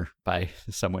a homer by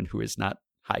someone who is not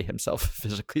high himself,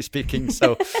 physically speaking.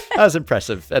 So that was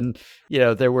impressive. And,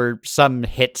 there were some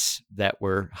hits that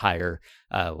were higher,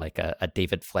 like a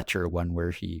David Fletcher one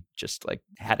where he just like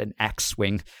had an axe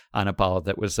swing on a ball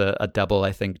that was a double,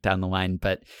 I think, down the line.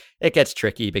 But it gets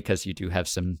tricky because you do have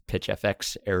some pitch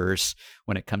FX errors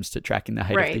when it comes to tracking the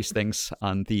height of these things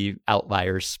on the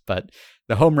outliers. But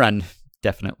the home run,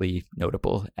 definitely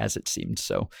notable as it seemed.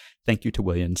 So thank you to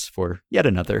Williams for yet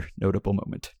another notable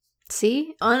moment.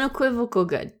 See? Unequivocal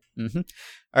good. Mm-hmm.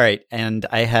 All right. And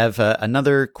I have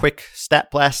another quick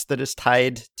stat blast that is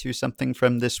tied to something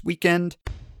from this weekend.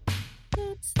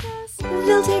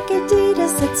 They'll take a data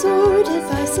set sorted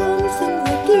by something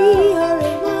like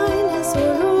ERA-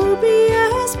 or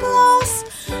OBS plus,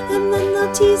 and then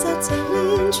they'll tease out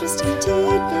some interesting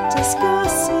tidbit,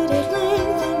 discuss it at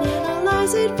length, and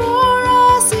analyze it for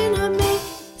us in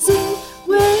amazing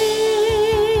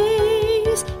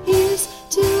ways. Here's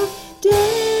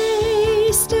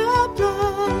today's Stat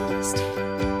Blast.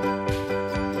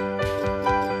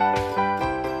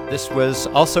 This was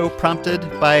also prompted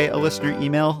by a listener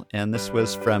email, and this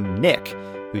was from Nick,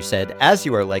 who said, as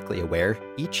you are likely aware,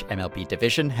 each MLB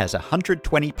division has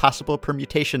 120 possible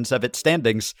permutations of its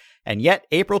standings, and yet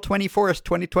April 24th,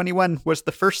 2021 was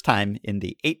the first time in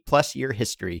the 8+ year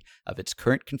history of its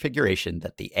current configuration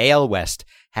that the AL West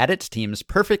had its teams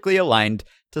perfectly aligned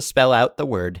to spell out the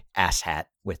word asshat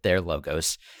with their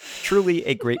logos. Truly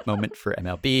a great moment for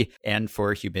MLB and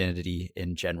for humanity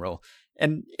in general.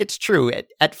 And it's true.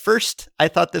 At first, I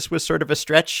thought this was sort of a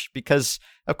stretch because,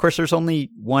 of course, there's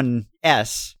only one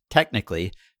S,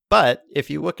 technically. But if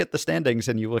you look at the standings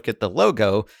and you look at the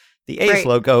logo, the A's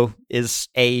logo is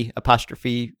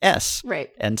A''S. Right.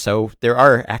 And so there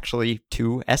are actually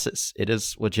two S's. It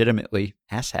is legitimately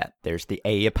asshat. There's the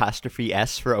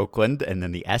A''S for Oakland, and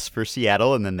then the S for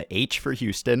Seattle, and then the H for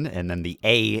Houston, and then the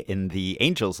A in the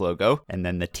Angels logo, and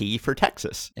then the T for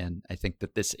Texas. And I think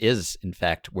that this is, in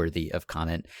fact, worthy of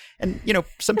comment. And,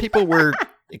 some people were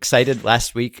excited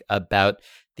last week about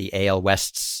the AL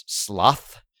West's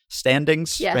sloth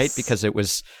standings, yes, right? Because it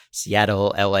was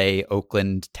Seattle, LA,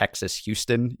 Oakland, Texas,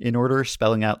 Houston in order,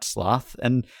 spelling out sloth.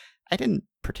 And I didn't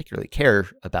particularly care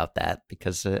about that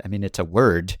because, it's a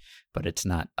word, but it's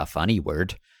not a funny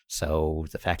word. So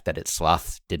the fact that it's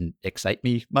sloth didn't excite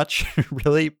me much,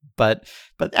 really. But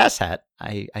asshat,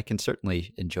 I can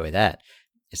certainly enjoy that.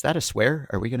 Is that a swear?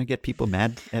 Are we going to get people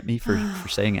mad at me for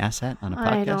saying asshat on a podcast?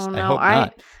 I don't know. I hope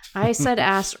not. I said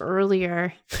ass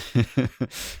earlier.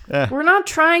 We're not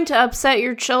trying to upset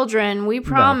your children. We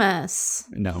promise.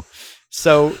 No.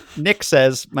 So Nick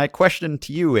says, my question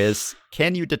to you is,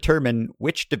 can you determine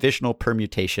which divisional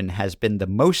permutation has been the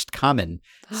most common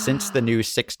since the new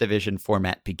 6-division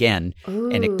format began? Ooh.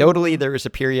 Anecdotally, there was a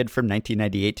period from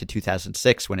 1998 to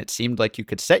 2006 when it seemed like you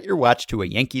could set your watch to a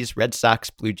Yankees, Red Sox,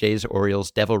 Blue Jays,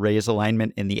 Orioles, Devil Rays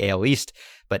alignment in the AL East.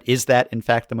 But is that, in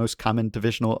fact, the most common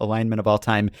divisional alignment of all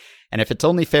time? And if it's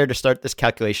only fair to start this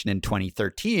calculation in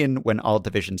 2013, when all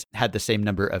divisions had the same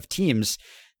number of teams,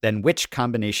 then which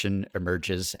combination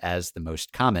emerges as the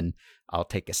most common? I'll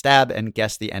take a stab and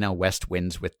guess the NL West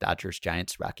wins with Dodgers,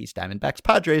 Giants, Rockies, Diamondbacks,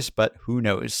 Padres, but who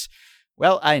knows?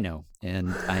 Well, I know,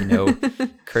 and I know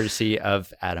courtesy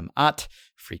of Adam Ott,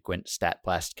 frequent Stat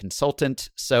Blast consultant.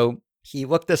 So he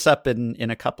looked this up in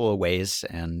a couple of ways,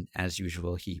 and as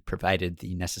usual, he provided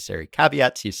the necessary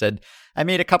caveats. He said, I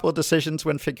made a couple of decisions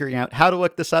when figuring out how to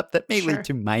look this up that may lead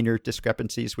to minor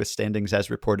discrepancies with standings as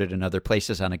reported in other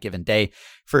places on a given day.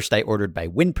 First, I ordered by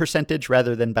win percentage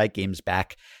rather than by games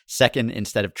back. Second,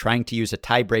 instead of trying to use a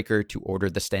tiebreaker to order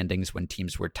the standings when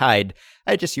teams were tied,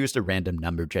 I just used a random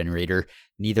number generator.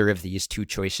 Neither of these two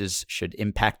choices should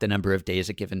impact the number of days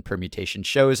a given permutation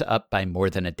shows up by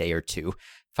more than a day or two.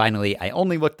 Finally, I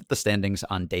only looked at the standings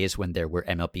on days when there were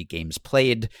MLB games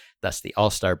played, thus the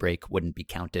All-Star break wouldn't be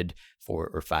counted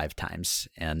 4 or 5 times.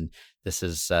 And this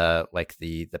is like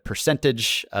the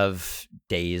percentage of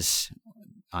days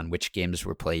on which games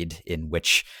were played in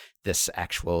which this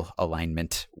actual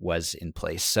alignment was in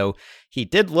place. So he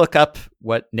did look up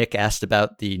what Nick asked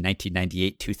about the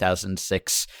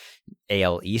 1998-2006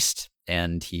 AL East,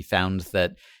 and he found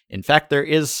that, in fact, there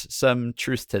is some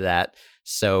truth to that.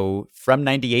 So from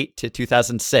 98 to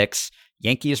 2006,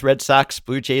 Yankees, Red Sox,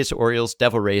 Blue Jays, Orioles,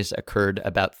 Devil Rays occurred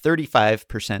about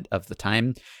 35% of the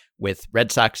time, with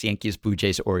Red Sox, Yankees, Blue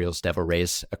Jays, Orioles, Devil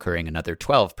Rays occurring another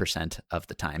 12% of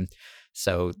the time.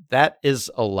 So that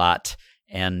is a lot.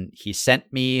 And he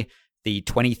sent me the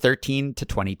 2013 to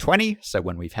 2020, so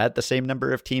when we've had the same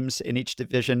number of teams in each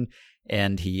division.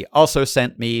 And he also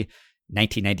sent me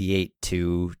 1998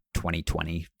 to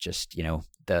 2020, just,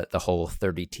 the whole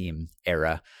 30-team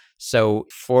era. So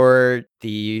for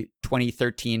the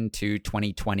 2013 to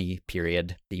 2020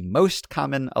 period, the most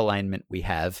common alignment we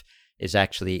have is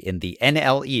actually in the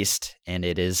NL East, and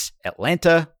it is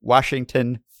Atlanta,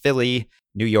 Washington, Philly,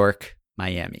 New York,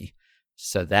 Miami.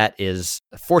 So that is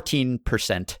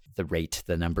 14% the rate,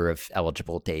 the number of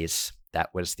eligible days.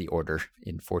 That was the order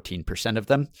in 14% of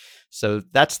them. So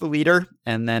that's the leader.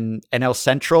 And then NL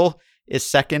Central is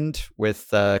second with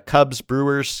Cubs,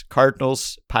 Brewers,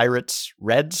 Cardinals, Pirates,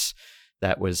 Reds.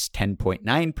 That was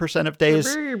 10.9% of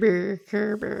days.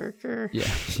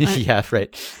 Yeah, yeah,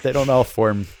 right. They don't all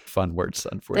form fun words,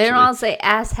 unfortunately. They don't all say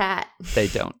ass hat. They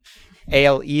don't.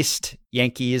 AL East,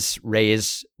 Yankees,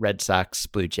 Rays, Red Sox,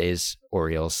 Blue Jays,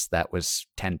 Orioles. That was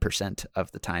 10%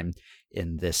 of the time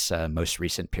in this most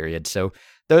recent period. So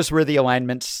those were the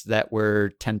alignments that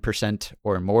were 10%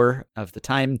 or more of the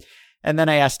time. And then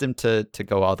I asked him to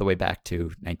go all the way back to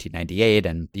 1998,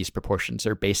 and these proportions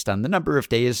are based on the number of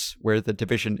days where the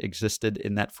division existed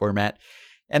in that format.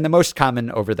 And the most common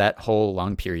over that whole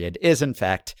long period is, in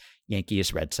fact,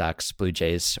 Yankees, Red Sox, Blue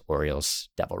Jays, Orioles,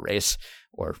 Devil Rays,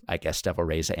 or I guess Devil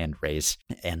Rays and Rays.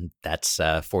 And that's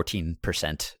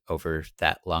 14% over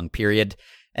that long period.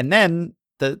 And then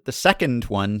the second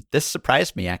one, this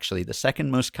surprised me actually, the second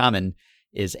most common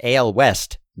is AL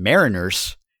West,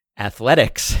 Mariners,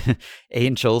 Athletics,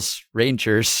 Angels,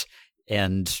 Rangers,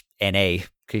 and NA,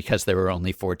 because there were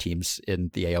only 4 teams in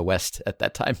the AL West at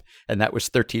that time, and that was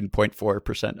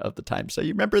 13.4% of the time. So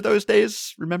you remember those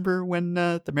days? Remember when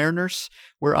the Mariners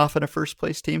were often a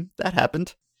first-place team? That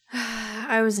happened.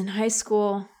 I was in high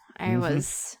school. I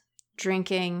was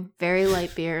drinking very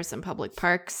light beers in public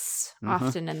parks,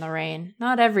 often in the rain.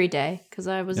 Not every day, because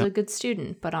I was a good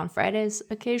student, but on Fridays,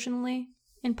 occasionally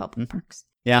in public parks.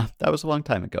 Yeah, that was a long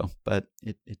time ago, but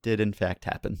it did in fact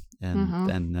happen. And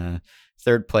then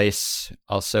third place,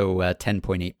 also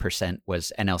 10.8%,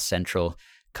 was NL Central,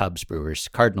 Cubs, Brewers,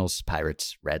 Cardinals,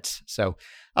 Pirates, Reds. So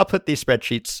I'll put these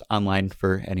spreadsheets online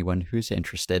for anyone who's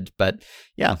interested. But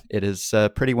yeah, it is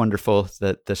pretty wonderful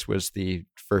that this was the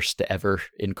first ever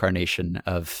incarnation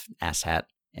of Ass Hat.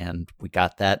 And we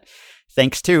got that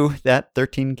thanks to that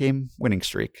 13-game winning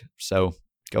streak. So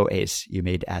go A's. You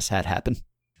made Ass Hat happen.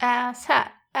 Ass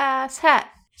hat, ass hat.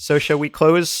 So shall we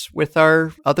close with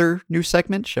our other new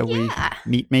segment? Shall we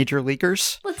meet major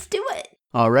leaguers? Let's do it.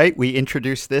 All right, we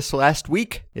introduced this last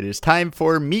week. It is time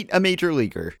for Meet a Major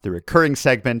Leaguer, the recurring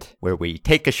segment where we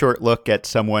take a short look at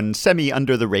someone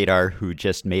semi-under the radar who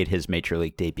just made his major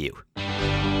league debut.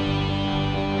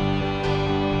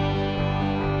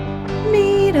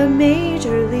 Meet a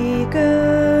major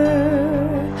leaguer.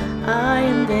 I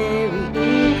am very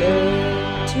eager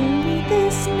to meet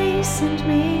this nascent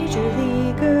major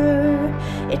leaguer.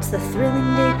 It's the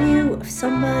thrilling debut of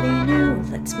somebody new.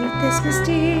 Let's meet this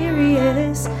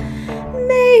mysterious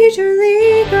major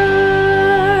leaguer.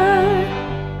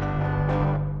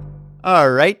 All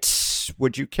right.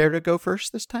 Would you care to go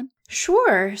first this time?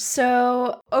 Sure.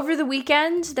 So over the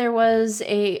weekend, there was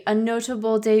a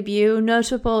notable debut,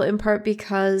 notable in part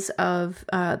because of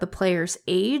the player's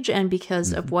age and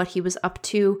because of what he was up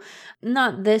to,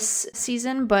 not this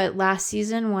season, but last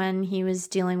season when he was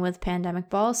dealing with pandemic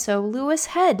ball. So Louis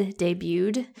Head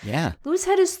debuted. Yeah. Louis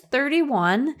Head is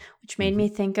 31, which made me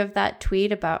think of that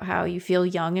tweet about how you feel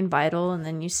young and vital, and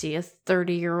then you see a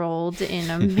 30-year-old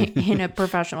in a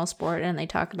professional sport, and they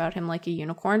talk about him like a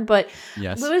unicorn. But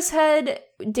Yes. Louis Head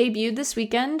debuted this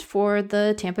weekend for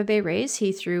the Tampa Bay Rays.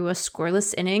 He threw a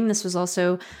scoreless inning. This was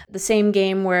also the same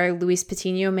game where Luis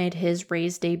Patino made his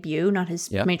Rays debut, not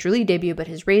his major league debut, but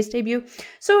his Rays debut.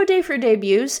 So a day for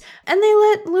debuts, and they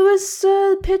let Louis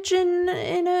pitch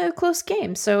in a close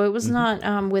game. So it was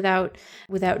not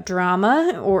without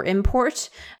drama or import.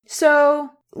 So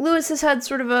Louis has had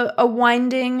sort of a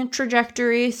winding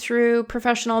trajectory through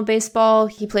professional baseball.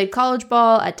 He played college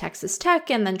ball at Texas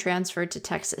Tech and then transferred to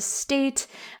Texas State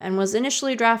and was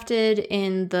initially drafted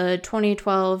in the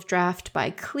 2012 draft by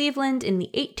Cleveland in the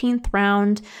 18th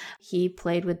round. He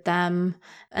played with them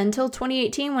until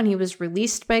 2018 when he was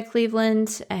released by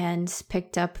Cleveland and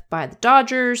picked up by the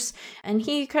Dodgers. And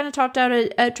he kind of topped out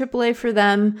at AAA for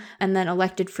them and then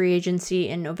elected free agency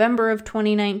in November of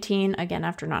 2019, again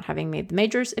after not having made the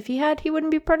majors. If he had, he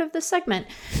wouldn't be part of this segment.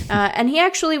 And he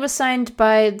actually was signed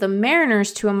by the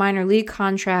Mariners to a minor league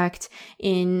contract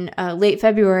in late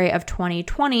February of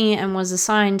 2020 and was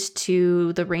assigned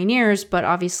to the Rainiers, but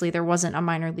obviously there wasn't a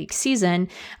minor league season,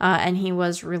 and he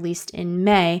was released in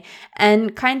May,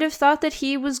 and kind of thought that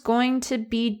he was going to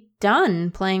be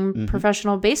done playing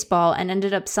professional baseball and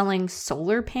ended up selling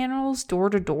solar panels door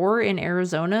to door in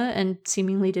Arizona and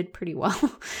seemingly did pretty well,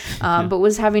 but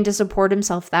was having to support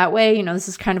himself that way. You know, this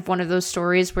is kind of one of those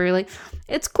stories where you're like,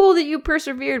 it's cool that you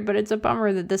persevered, but it's a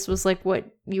bummer that this was like what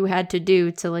you had to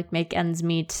do to like make ends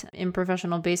meet in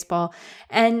professional baseball,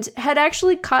 and had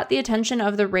actually caught the attention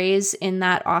of the Rays in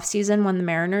that offseason when the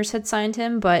Mariners had signed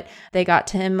him, but they got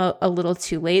to him a little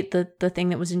too late. The thing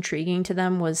that was intriguing to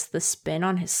them was the spin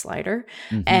on his slider.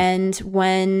 And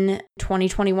when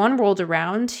 2021 rolled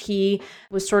around, he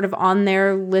was sort of on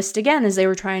their list again as they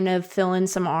were trying to fill in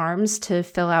some arms to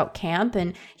fill out camp.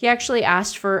 And he actually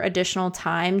asked for additional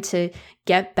time to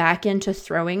get back into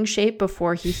throwing shape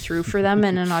before he threw for them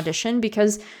in an audition,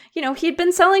 because, you know, he'd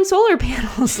been selling solar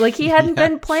panels. Like, he hadn't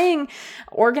been playing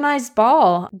organized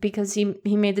ball, because he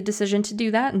made the decision to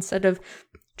do that instead of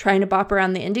trying to bop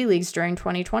around the indie leagues during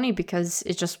 2020, because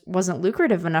it just wasn't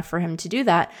lucrative enough for him to do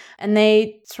that. And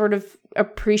they sort of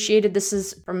appreciated, this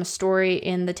is from a story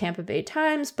in the Tampa Bay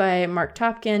Times by Mark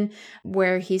Topkin,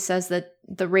 where he says that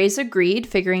the Rays agreed,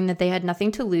 figuring that they had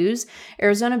nothing to lose.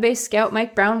 Arizona-based scout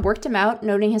Mike Brown worked him out,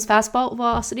 noting his fastball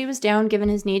velocity was down given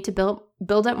his need to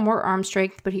build up more arm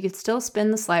strength, but he could still spin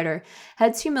the slider.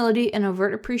 Head's humility and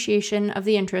overt appreciation of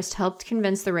the interest helped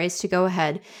convince the Rays to go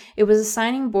ahead. It was a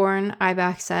signing born,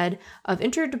 Ibach said, of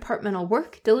interdepartmental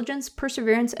work, diligence,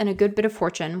 perseverance, and a good bit of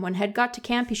fortune. When Head got to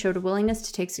camp, he showed a willingness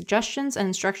to take suggestions and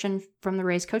instruction from the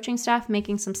Rays coaching staff,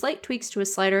 making some slight tweaks to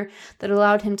his slider that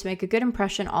allowed him to make a good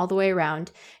impression all the way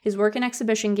around. His work in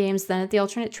exhibition games, then at the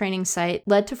alternate training site,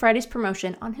 led to Friday's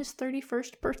promotion on his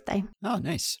 31st birthday. Oh,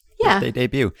 nice. Yeah. Birthday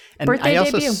debut. And Birthday I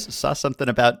also debut. saw something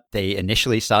about they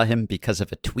initially saw him because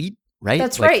of a tweet, right?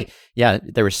 That's right. Yeah,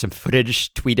 there was some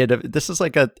footage tweeted of this is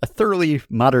like a thoroughly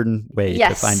modern way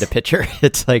to find a pitcher.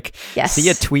 It's like see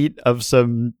a tweet of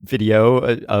some video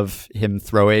of him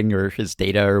throwing or his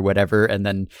data or whatever, and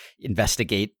then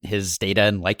investigate his data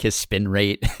and like his spin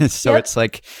rate. So it's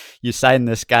like you sign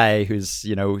this guy who's,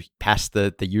 you know, past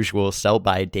the usual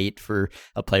sell-by date for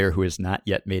a player who has not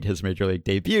yet made his major league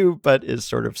debut, but is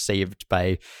sort of saved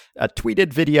by a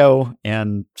tweeted video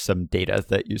and some data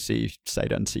that you see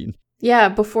sight unseen. Yeah,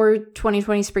 before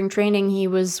 2020 spring training, he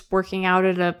was working out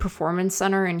at a performance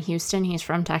center in Houston. He's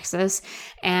from Texas.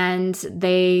 And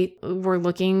they were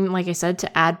looking, like I said,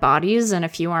 to add bodies and a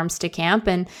few arms to camp.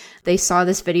 And they saw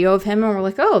this video of him and were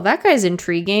like, oh, that guy's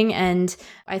intriguing. And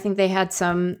I think they had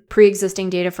some pre-existing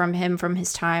data from him from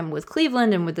his time with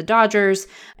Cleveland and with the Dodgers.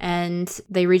 And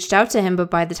they reached out to him,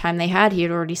 but by the time they had, he had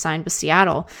already signed with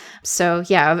Seattle. So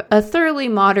yeah, a thoroughly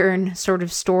modern sort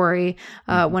of story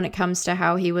when it comes to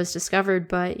how he was discovered.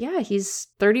 But yeah, he's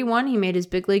 31. He made his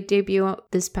big league debut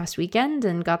this past weekend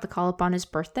and got the call up on his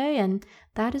birthday. And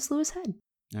that is Louis Head.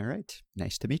 All right.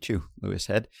 Nice to meet you, Louis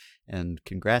Head. And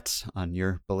congrats on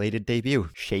your belated debut.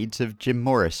 Shades of Jim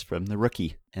Morris from The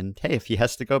Rookie. And hey, if he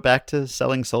has to go back to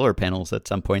selling solar panels at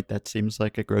some point, that seems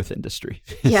like a growth industry.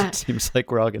 Yeah. It seems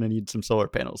like we're all going to need some solar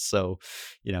panels. So,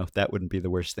 you know, that wouldn't be the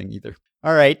worst thing either.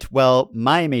 All right. Well,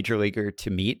 my major leaguer to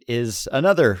meet is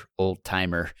another old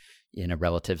timer in a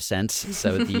relative sense.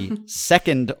 So the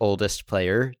second oldest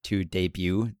player to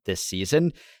debut this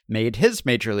season made his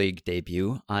major league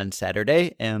debut on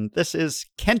Saturday. And this is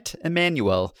Kent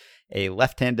Emanuel, a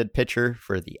left-handed pitcher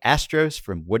for the Astros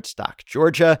from Woodstock,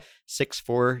 Georgia,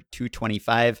 6'4",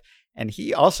 225. And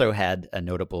he also had a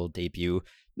notable debut,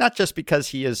 not just because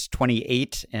he is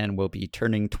 28 and will be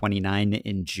turning 29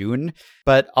 in June,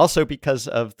 but also because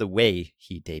of the way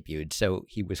he debuted. So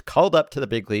he was called up to the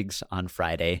big leagues on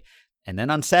Friday. And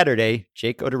then on Saturday,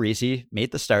 Jake Odorizzi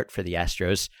made the start for the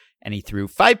Astros, and he threw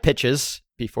 5 pitches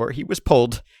before he was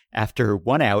pulled after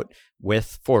 1 out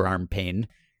with forearm pain.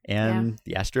 And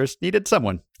the Astros needed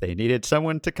someone. They needed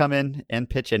someone to come in and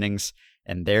pitch innings.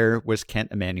 And there was Kent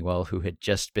Emanuel, who had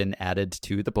just been added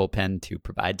to the bullpen to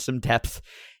provide some depth.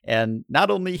 And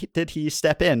not only did he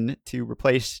step in to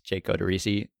replace Jake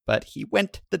Odorizzi, but he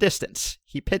went the distance.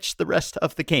 He pitched the rest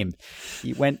of the game.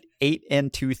 He went 8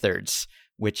 2/3,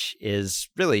 which is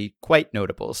really quite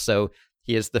notable. So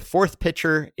he is the 4th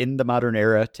pitcher in the modern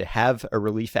era to have a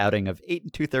relief outing of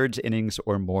 8 2/3 innings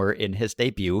or more in his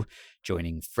debut,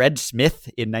 joining Fred Smith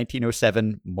in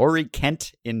 1907, Maury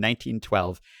Kent in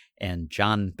 1912, and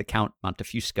John the Count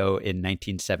Montefusco in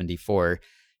 1974.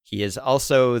 He is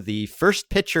also the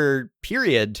first pitcher,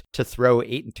 period, to throw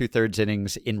 8 2/3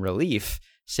 innings in relief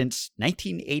since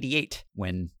 1988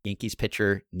 when Yankees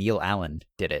pitcher Neil Allen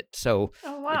did it. So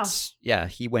Oh, wow.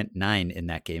 he went 9 in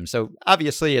that game. So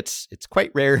obviously it's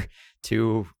quite rare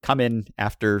to come in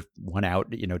after 1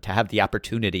 out, to have the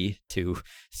opportunity to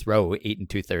throw 8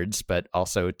 2/3, but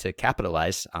also to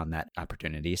capitalize on that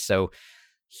opportunity. So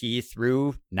he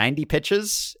threw 90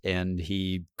 pitches and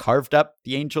he carved up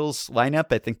the Angels lineup.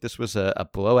 I think this was a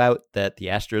blowout that the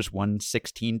Astros won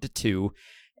 16-2.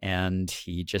 And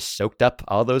he just soaked up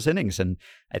all those innings. And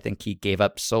I think he gave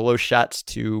up solo shots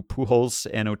to Pujols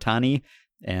and Ohtani.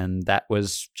 And that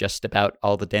was just about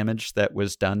all the damage that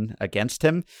was done against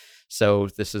him. So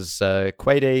this is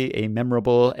quite a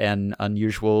memorable and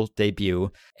unusual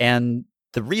debut. And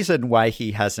the reason why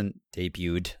he hasn't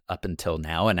debuted up until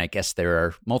now, and I guess there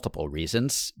are multiple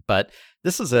reasons, but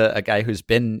this is a guy who's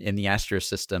been in the Astros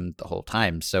system the whole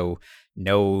time. So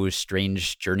no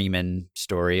strange journeyman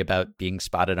story about being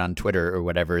spotted on Twitter or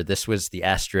whatever. This was the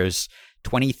Astros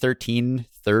 2013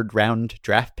 third round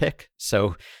draft pick.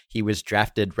 So he was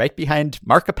drafted right behind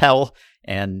Mark Appel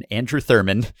and Andrew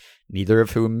Thurman, neither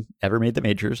of whom ever made the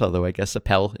majors, although I guess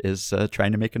Appel is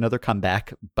trying to make another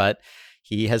comeback. But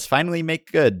he has finally made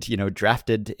good,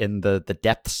 drafted in the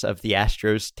depths of the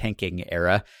Astros tanking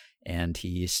era. And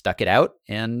he stuck it out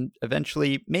and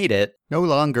eventually made it. No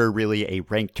longer really a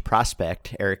ranked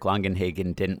prospect. Eric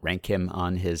Longenhagen didn't rank him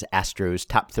on his Astros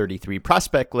top 33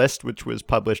 prospect list, which was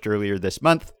published earlier this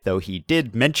month, though he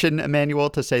did mention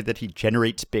Emmanuel to say that he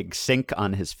generates big sink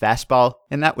on his fastball.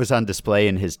 And that was on display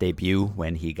in his debut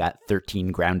when he got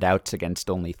 13 ground outs against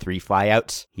only 3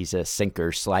 flyouts. He's a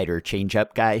sinker, slider,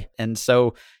 changeup guy. And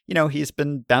so he's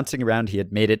been bouncing around. He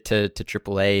had made it to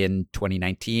AAA in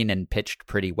 2019 and pitched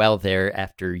pretty well there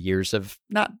after years of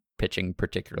not pitching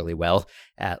particularly well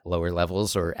at lower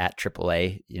levels or at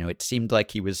AAA. It seemed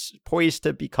like he was poised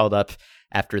to be called up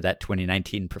after that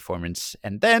 2019 performance.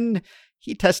 And then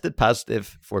he tested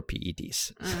positive for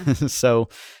PEDs. So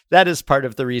that is part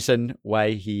of the reason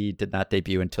why he did not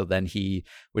debut until then. He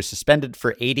was suspended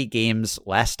for 80 games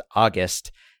last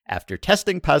August after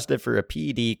testing positive for a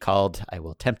PED called, I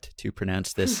will attempt to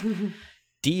pronounce this,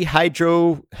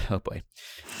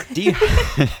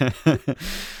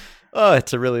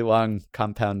 it's a really long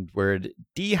compound word.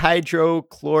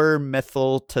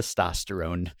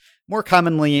 Dihydrochlormethyltestosterone, more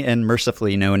commonly and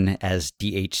mercifully known as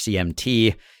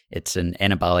DHCMT. It's an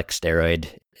anabolic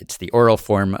steroid. It's the oral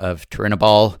form of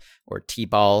Turinabol or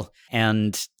T-ball.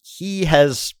 And he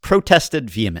has protested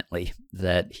vehemently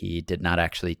that he did not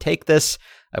actually take this.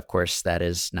 Of course, that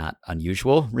is not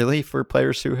unusual, really, for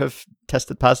players who have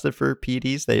tested positive for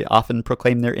PEDs. They often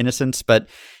proclaim their innocence, but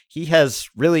he has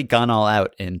really gone all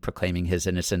out in proclaiming his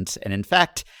innocence. And in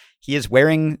fact, he is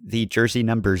wearing the jersey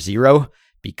number 0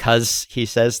 because he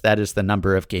says that is the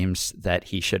number of games that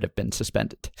he should have been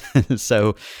suspended.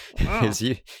 So his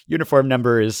uniform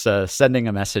number is sending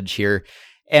a message here.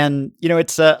 And,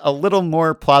 it's a little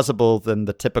more plausible than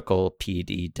the typical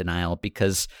PED denial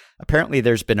because apparently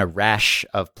there's been a rash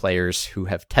of players who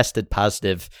have tested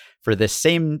positive for this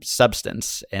same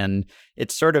substance. And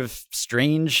it's sort of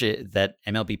strange that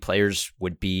MLB players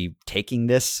would be taking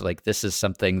this. Like, this is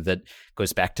something that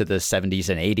goes back to the 70s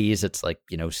and 80s. It's like,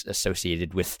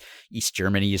 associated with East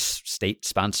Germany's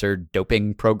state-sponsored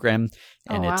doping program.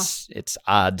 And it's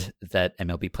odd that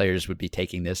MLB players would be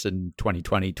taking this in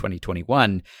 2020,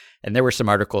 2021. And there were some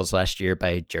articles last year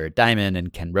by Jared Diamond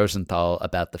and Ken Rosenthal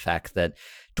about the fact that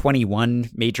 21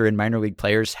 major and minor league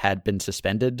players had been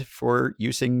suspended for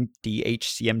using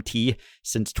DHCMT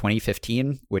since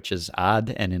 2015, which is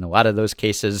odd. And in a lot of those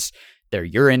cases, their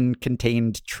urine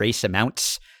contained trace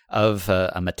amounts of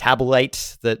a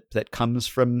metabolite that comes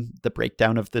from the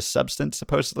breakdown of this substance,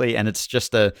 supposedly. And it's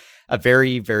just a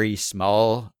very, very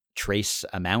small trace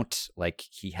amount. Like,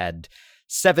 he had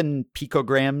 7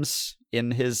 picograms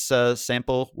in his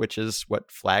sample, which is what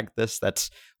flagged this. That's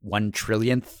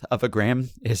 1/1,000,000th of a gram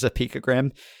is a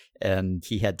picogram. And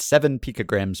he had 7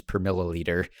 picograms per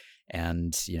milliliter.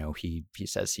 And, he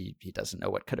says he doesn't know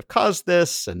what could have caused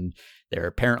this. And there are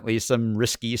apparently some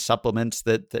risky supplements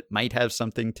that might have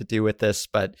something to do with this.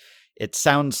 But it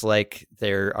sounds like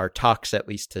there are talks at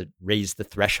least to raise the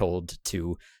threshold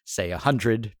to, say,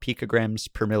 100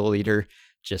 picograms per milliliter,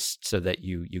 just so that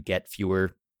you get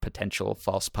fewer potential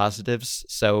false positives.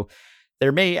 So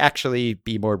there may actually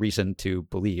be more reason to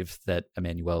believe that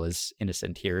Emmanuel is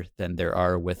innocent here than there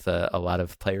are with a lot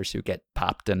of players who get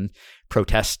popped and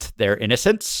protest their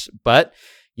innocence. But,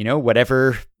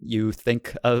 whatever you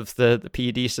think of the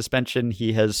PED suspension,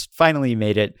 he has finally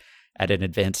made it at an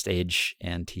advanced age,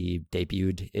 and he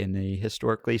debuted in a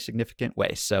historically significant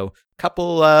way. So a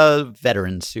couple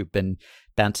veterans who've been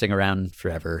bouncing around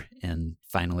forever and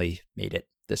finally made it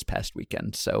this past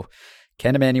weekend. So,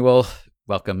 Ken Emanuel,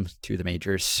 welcome to the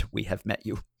majors. We have met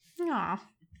you. Aw.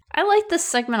 I like this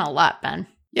segment a lot, Ben.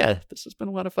 Yeah, this has been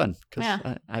a lot of fun because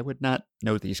Yeah. I would not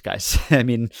know these guys. I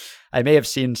mean, I may have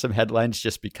seen some headlines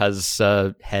just because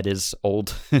Head is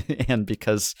old and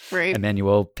because Right.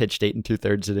 Emmanuel pitched 8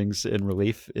 2/3 innings in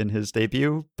relief in his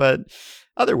debut. But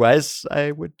otherwise,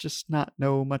 I would just not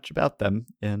know much about them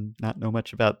and not know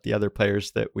much about the other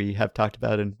players that we have talked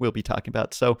about and will be talking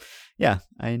about. So, yeah,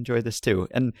 I enjoy this too.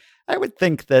 And I would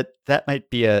think that that might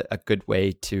be a good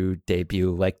way to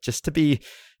debut, like just to be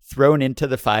thrown into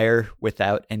the fire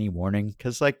without any warning,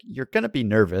 because like you're going to be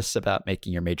nervous about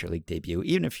making your major league debut,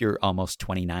 even if you're almost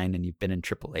 29 and you've been in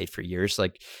AAA for years.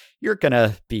 Like you're going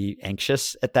to be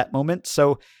anxious at that moment.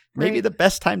 So maybe Right. the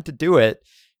best time to do it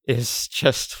is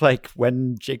just like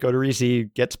when Jake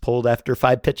Odorizzi gets pulled after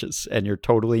 5 pitches and you're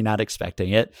totally not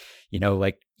expecting it. You know,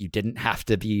 like you didn't have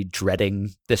to be dreading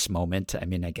this moment. I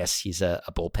mean, I guess he's a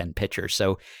bullpen pitcher,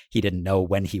 so he didn't know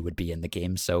when he would be in the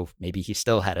game. So maybe he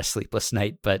still had a sleepless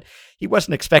night, but he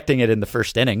wasn't expecting it in the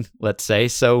first inning, let's say.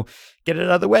 So get it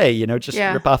out of the way, you know, just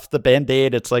Yeah. rip off the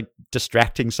Band-Aid. It's like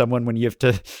distracting someone when you have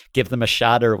to give them a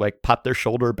shot or like pop their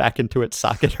shoulder back into its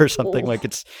socket or something. Oh. Like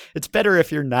it's better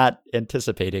if you're not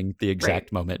anticipating the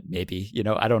exact moment, maybe. You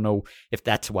know, I don't know if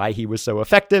that's why he was so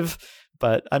effective,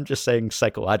 but I'm just saying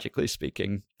psychologically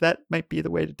speaking, that might be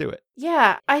the way to do it.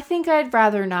 Yeah, I think I'd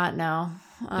rather not know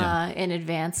Yeah. in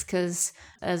advance because,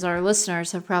 as our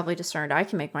listeners have probably discerned, I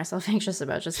can make myself anxious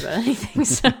about just about anything.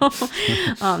 So,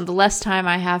 the less time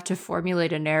I have to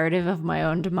formulate a narrative of my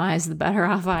own demise, the better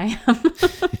off I am.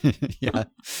 Yeah.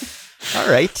 All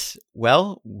right.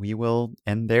 Well, we will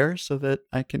end there so that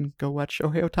I can go watch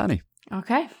Shohei Ohtani.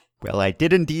 Okay. Well, I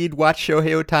did indeed watch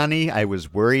Shohei Ohtani. I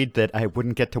was worried that I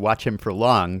wouldn't get to watch him for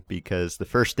long because the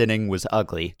first inning was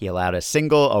ugly. He allowed a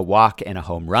single, a walk, and a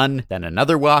home run, then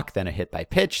another walk, then a hit by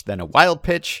pitch, then a wild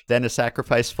pitch, then a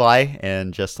sacrifice fly,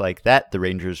 and just like that, the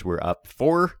Rangers were up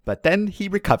 4, but then he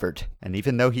recovered. And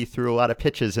even though he threw a lot of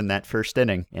pitches in that first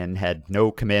inning and had no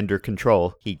command or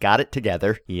control, he got it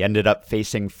together. He ended up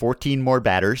facing 14 more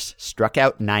batters, struck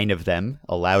out 9 of them,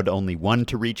 allowed only 1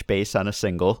 to reach base on a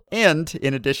single, and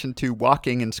in addition to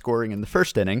walking and scoring in the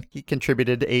first inning, he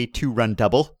contributed a 2-run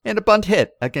double and a bunt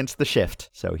hit against the shift.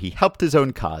 So he helped his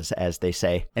own cause, as they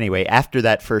say. Anyway, after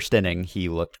that first inning, he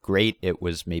looked great. It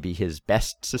was maybe his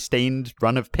best sustained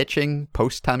run of pitching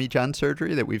post Tommy John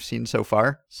surgery that we've seen so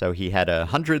far. So he had a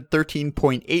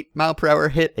 113.8 mile per hour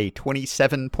hit, a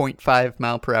 27.5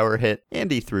 mile per hour hit,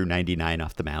 and he threw 99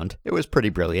 off the mound. It was pretty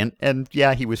brilliant. And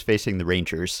yeah, he was facing the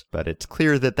Rangers, but it's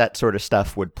clear that that sort of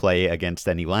stuff would play against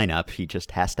any lineup. He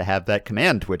just has to have that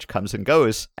command, which comes and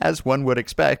goes, as one would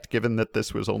expect, given that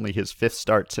this was only his 5th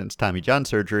start since Tommy John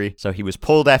surgery. So he was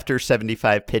pulled after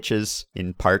 75 pitches,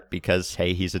 in part because,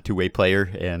 hey, he's a two-way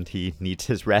player and he needs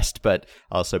his rest, but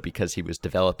also because he was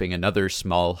developing another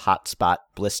small hot spot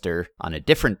blister on a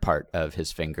different part of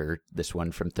his finger, this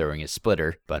one from throwing his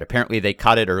splitter. But apparently they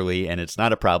caught it early and it's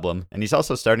not a problem. And he's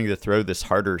also starting to throw this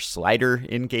harder slider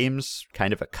in games,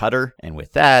 kind of a cutter. And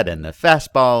with that and the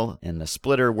fastball and the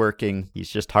splitter working, he's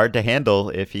just hard to handle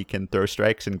if he can throw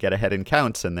strikes and get ahead in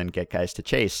counts and then get guys to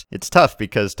chase. It's tough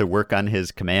because to work on his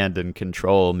command and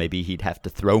control, maybe he'd have to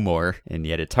throw more, and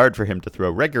yet it's hard for him to throw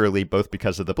regularly, both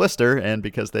because of the blister and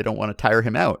because they don't want to tire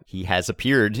him out. He has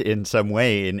appeared in some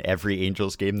way in every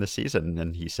Angels game this season,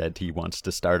 and he said he wants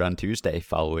to start on Tuesday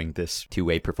following this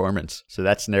two-way performance. So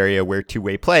that's an area where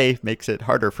two-way play makes it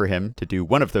harder for him to do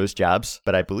one of those jobs,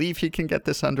 but I believe he can get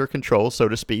this under control, so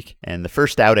to speak, and the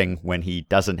first outing when he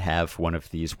doesn't have one of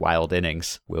these wild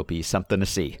innings will be something to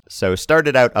see. So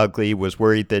started out ugly, was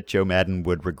worried that Joe Maddon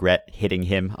would regret hitting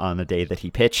him on the day that he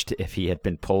pitched. If he had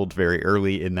been pulled very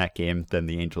early in that game, then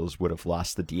the Angels would have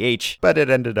lost the DH, but it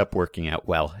ended up working out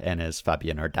well. And as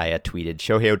Fabian Ardaya tweeted,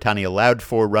 Shohei Ohtani allowed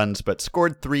 4 runs, but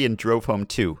scored 3 and drove home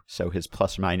 2. So his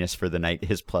plus minus for the night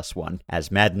is +1.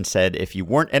 As Maddon said, if you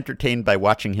weren't entertained by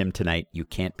watching him tonight, you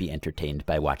can't be entertained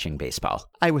by watching baseball.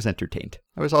 I was entertained.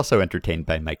 I was also entertained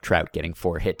by Mike Trout getting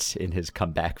 4 hits in his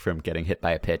comeback from getting hit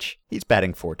by a pitch. He's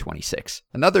batting .426.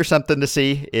 Another something to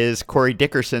see is Corey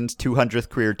Dickerson's 200th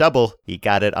career double. He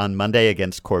got it on Monday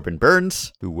against Corbin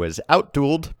Burns, who was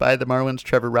outdueled by the Marlins'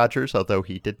 Trevor Rogers, although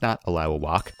he did not allow a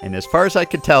walk. And as far as I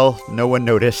could tell, no one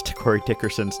noticed Corey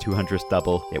Dickerson's 200th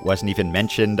double. It wasn't even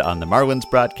mentioned on the Marlins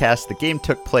broadcast. The game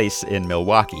took place in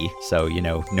Milwaukee, so,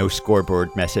 no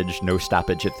scoreboard message, no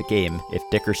stoppage at the game. If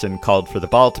Dickerson called for the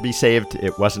ball to be saved,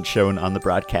 it wasn't shown on the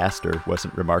broadcast or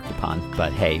wasn't remarked upon.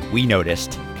 But hey, we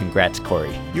noticed. Congrats,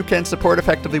 Corey. You can support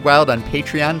Effectively Wild on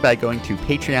Patreon by going to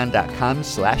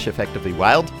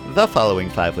patreon.com/effectivelywild. The following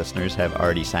 5 listeners have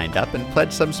already signed up and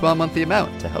pledged some small monthly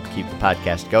amount to help keep the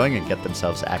podcast going and get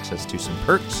themselves access to some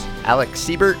perks. Alex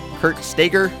Siebert, Kurt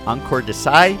Stager, Encore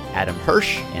Desai, Adam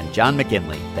Hirsch, and John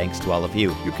McGinley. Thanks to all of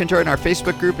you. You can join our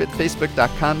Facebook group at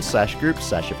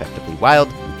facebook.com/groups/effectivelywild.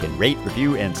 You can rate,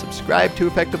 review, and subscribe to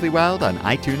Effectively Wild on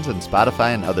iTunes and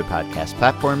Spotify and other podcast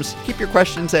platforms. Keep your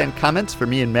questions and comments for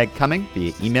me and Meg coming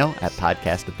via email at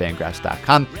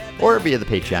podcast@fangraphs.com or via the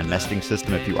Patreon messaging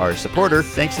system if you are a supporter.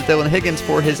 Thanks to Dylan Higgins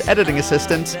for his editing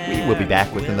assistance. We will be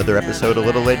back with another episode a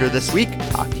little later this week.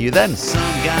 Talk to you then. Some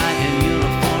guy in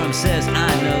uniform says,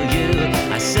 I know you.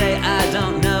 I say, I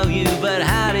don't know you, but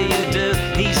how do you do?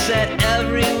 He said,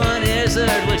 everyone has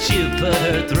heard what you put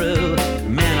her through.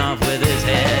 Man off with his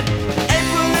head.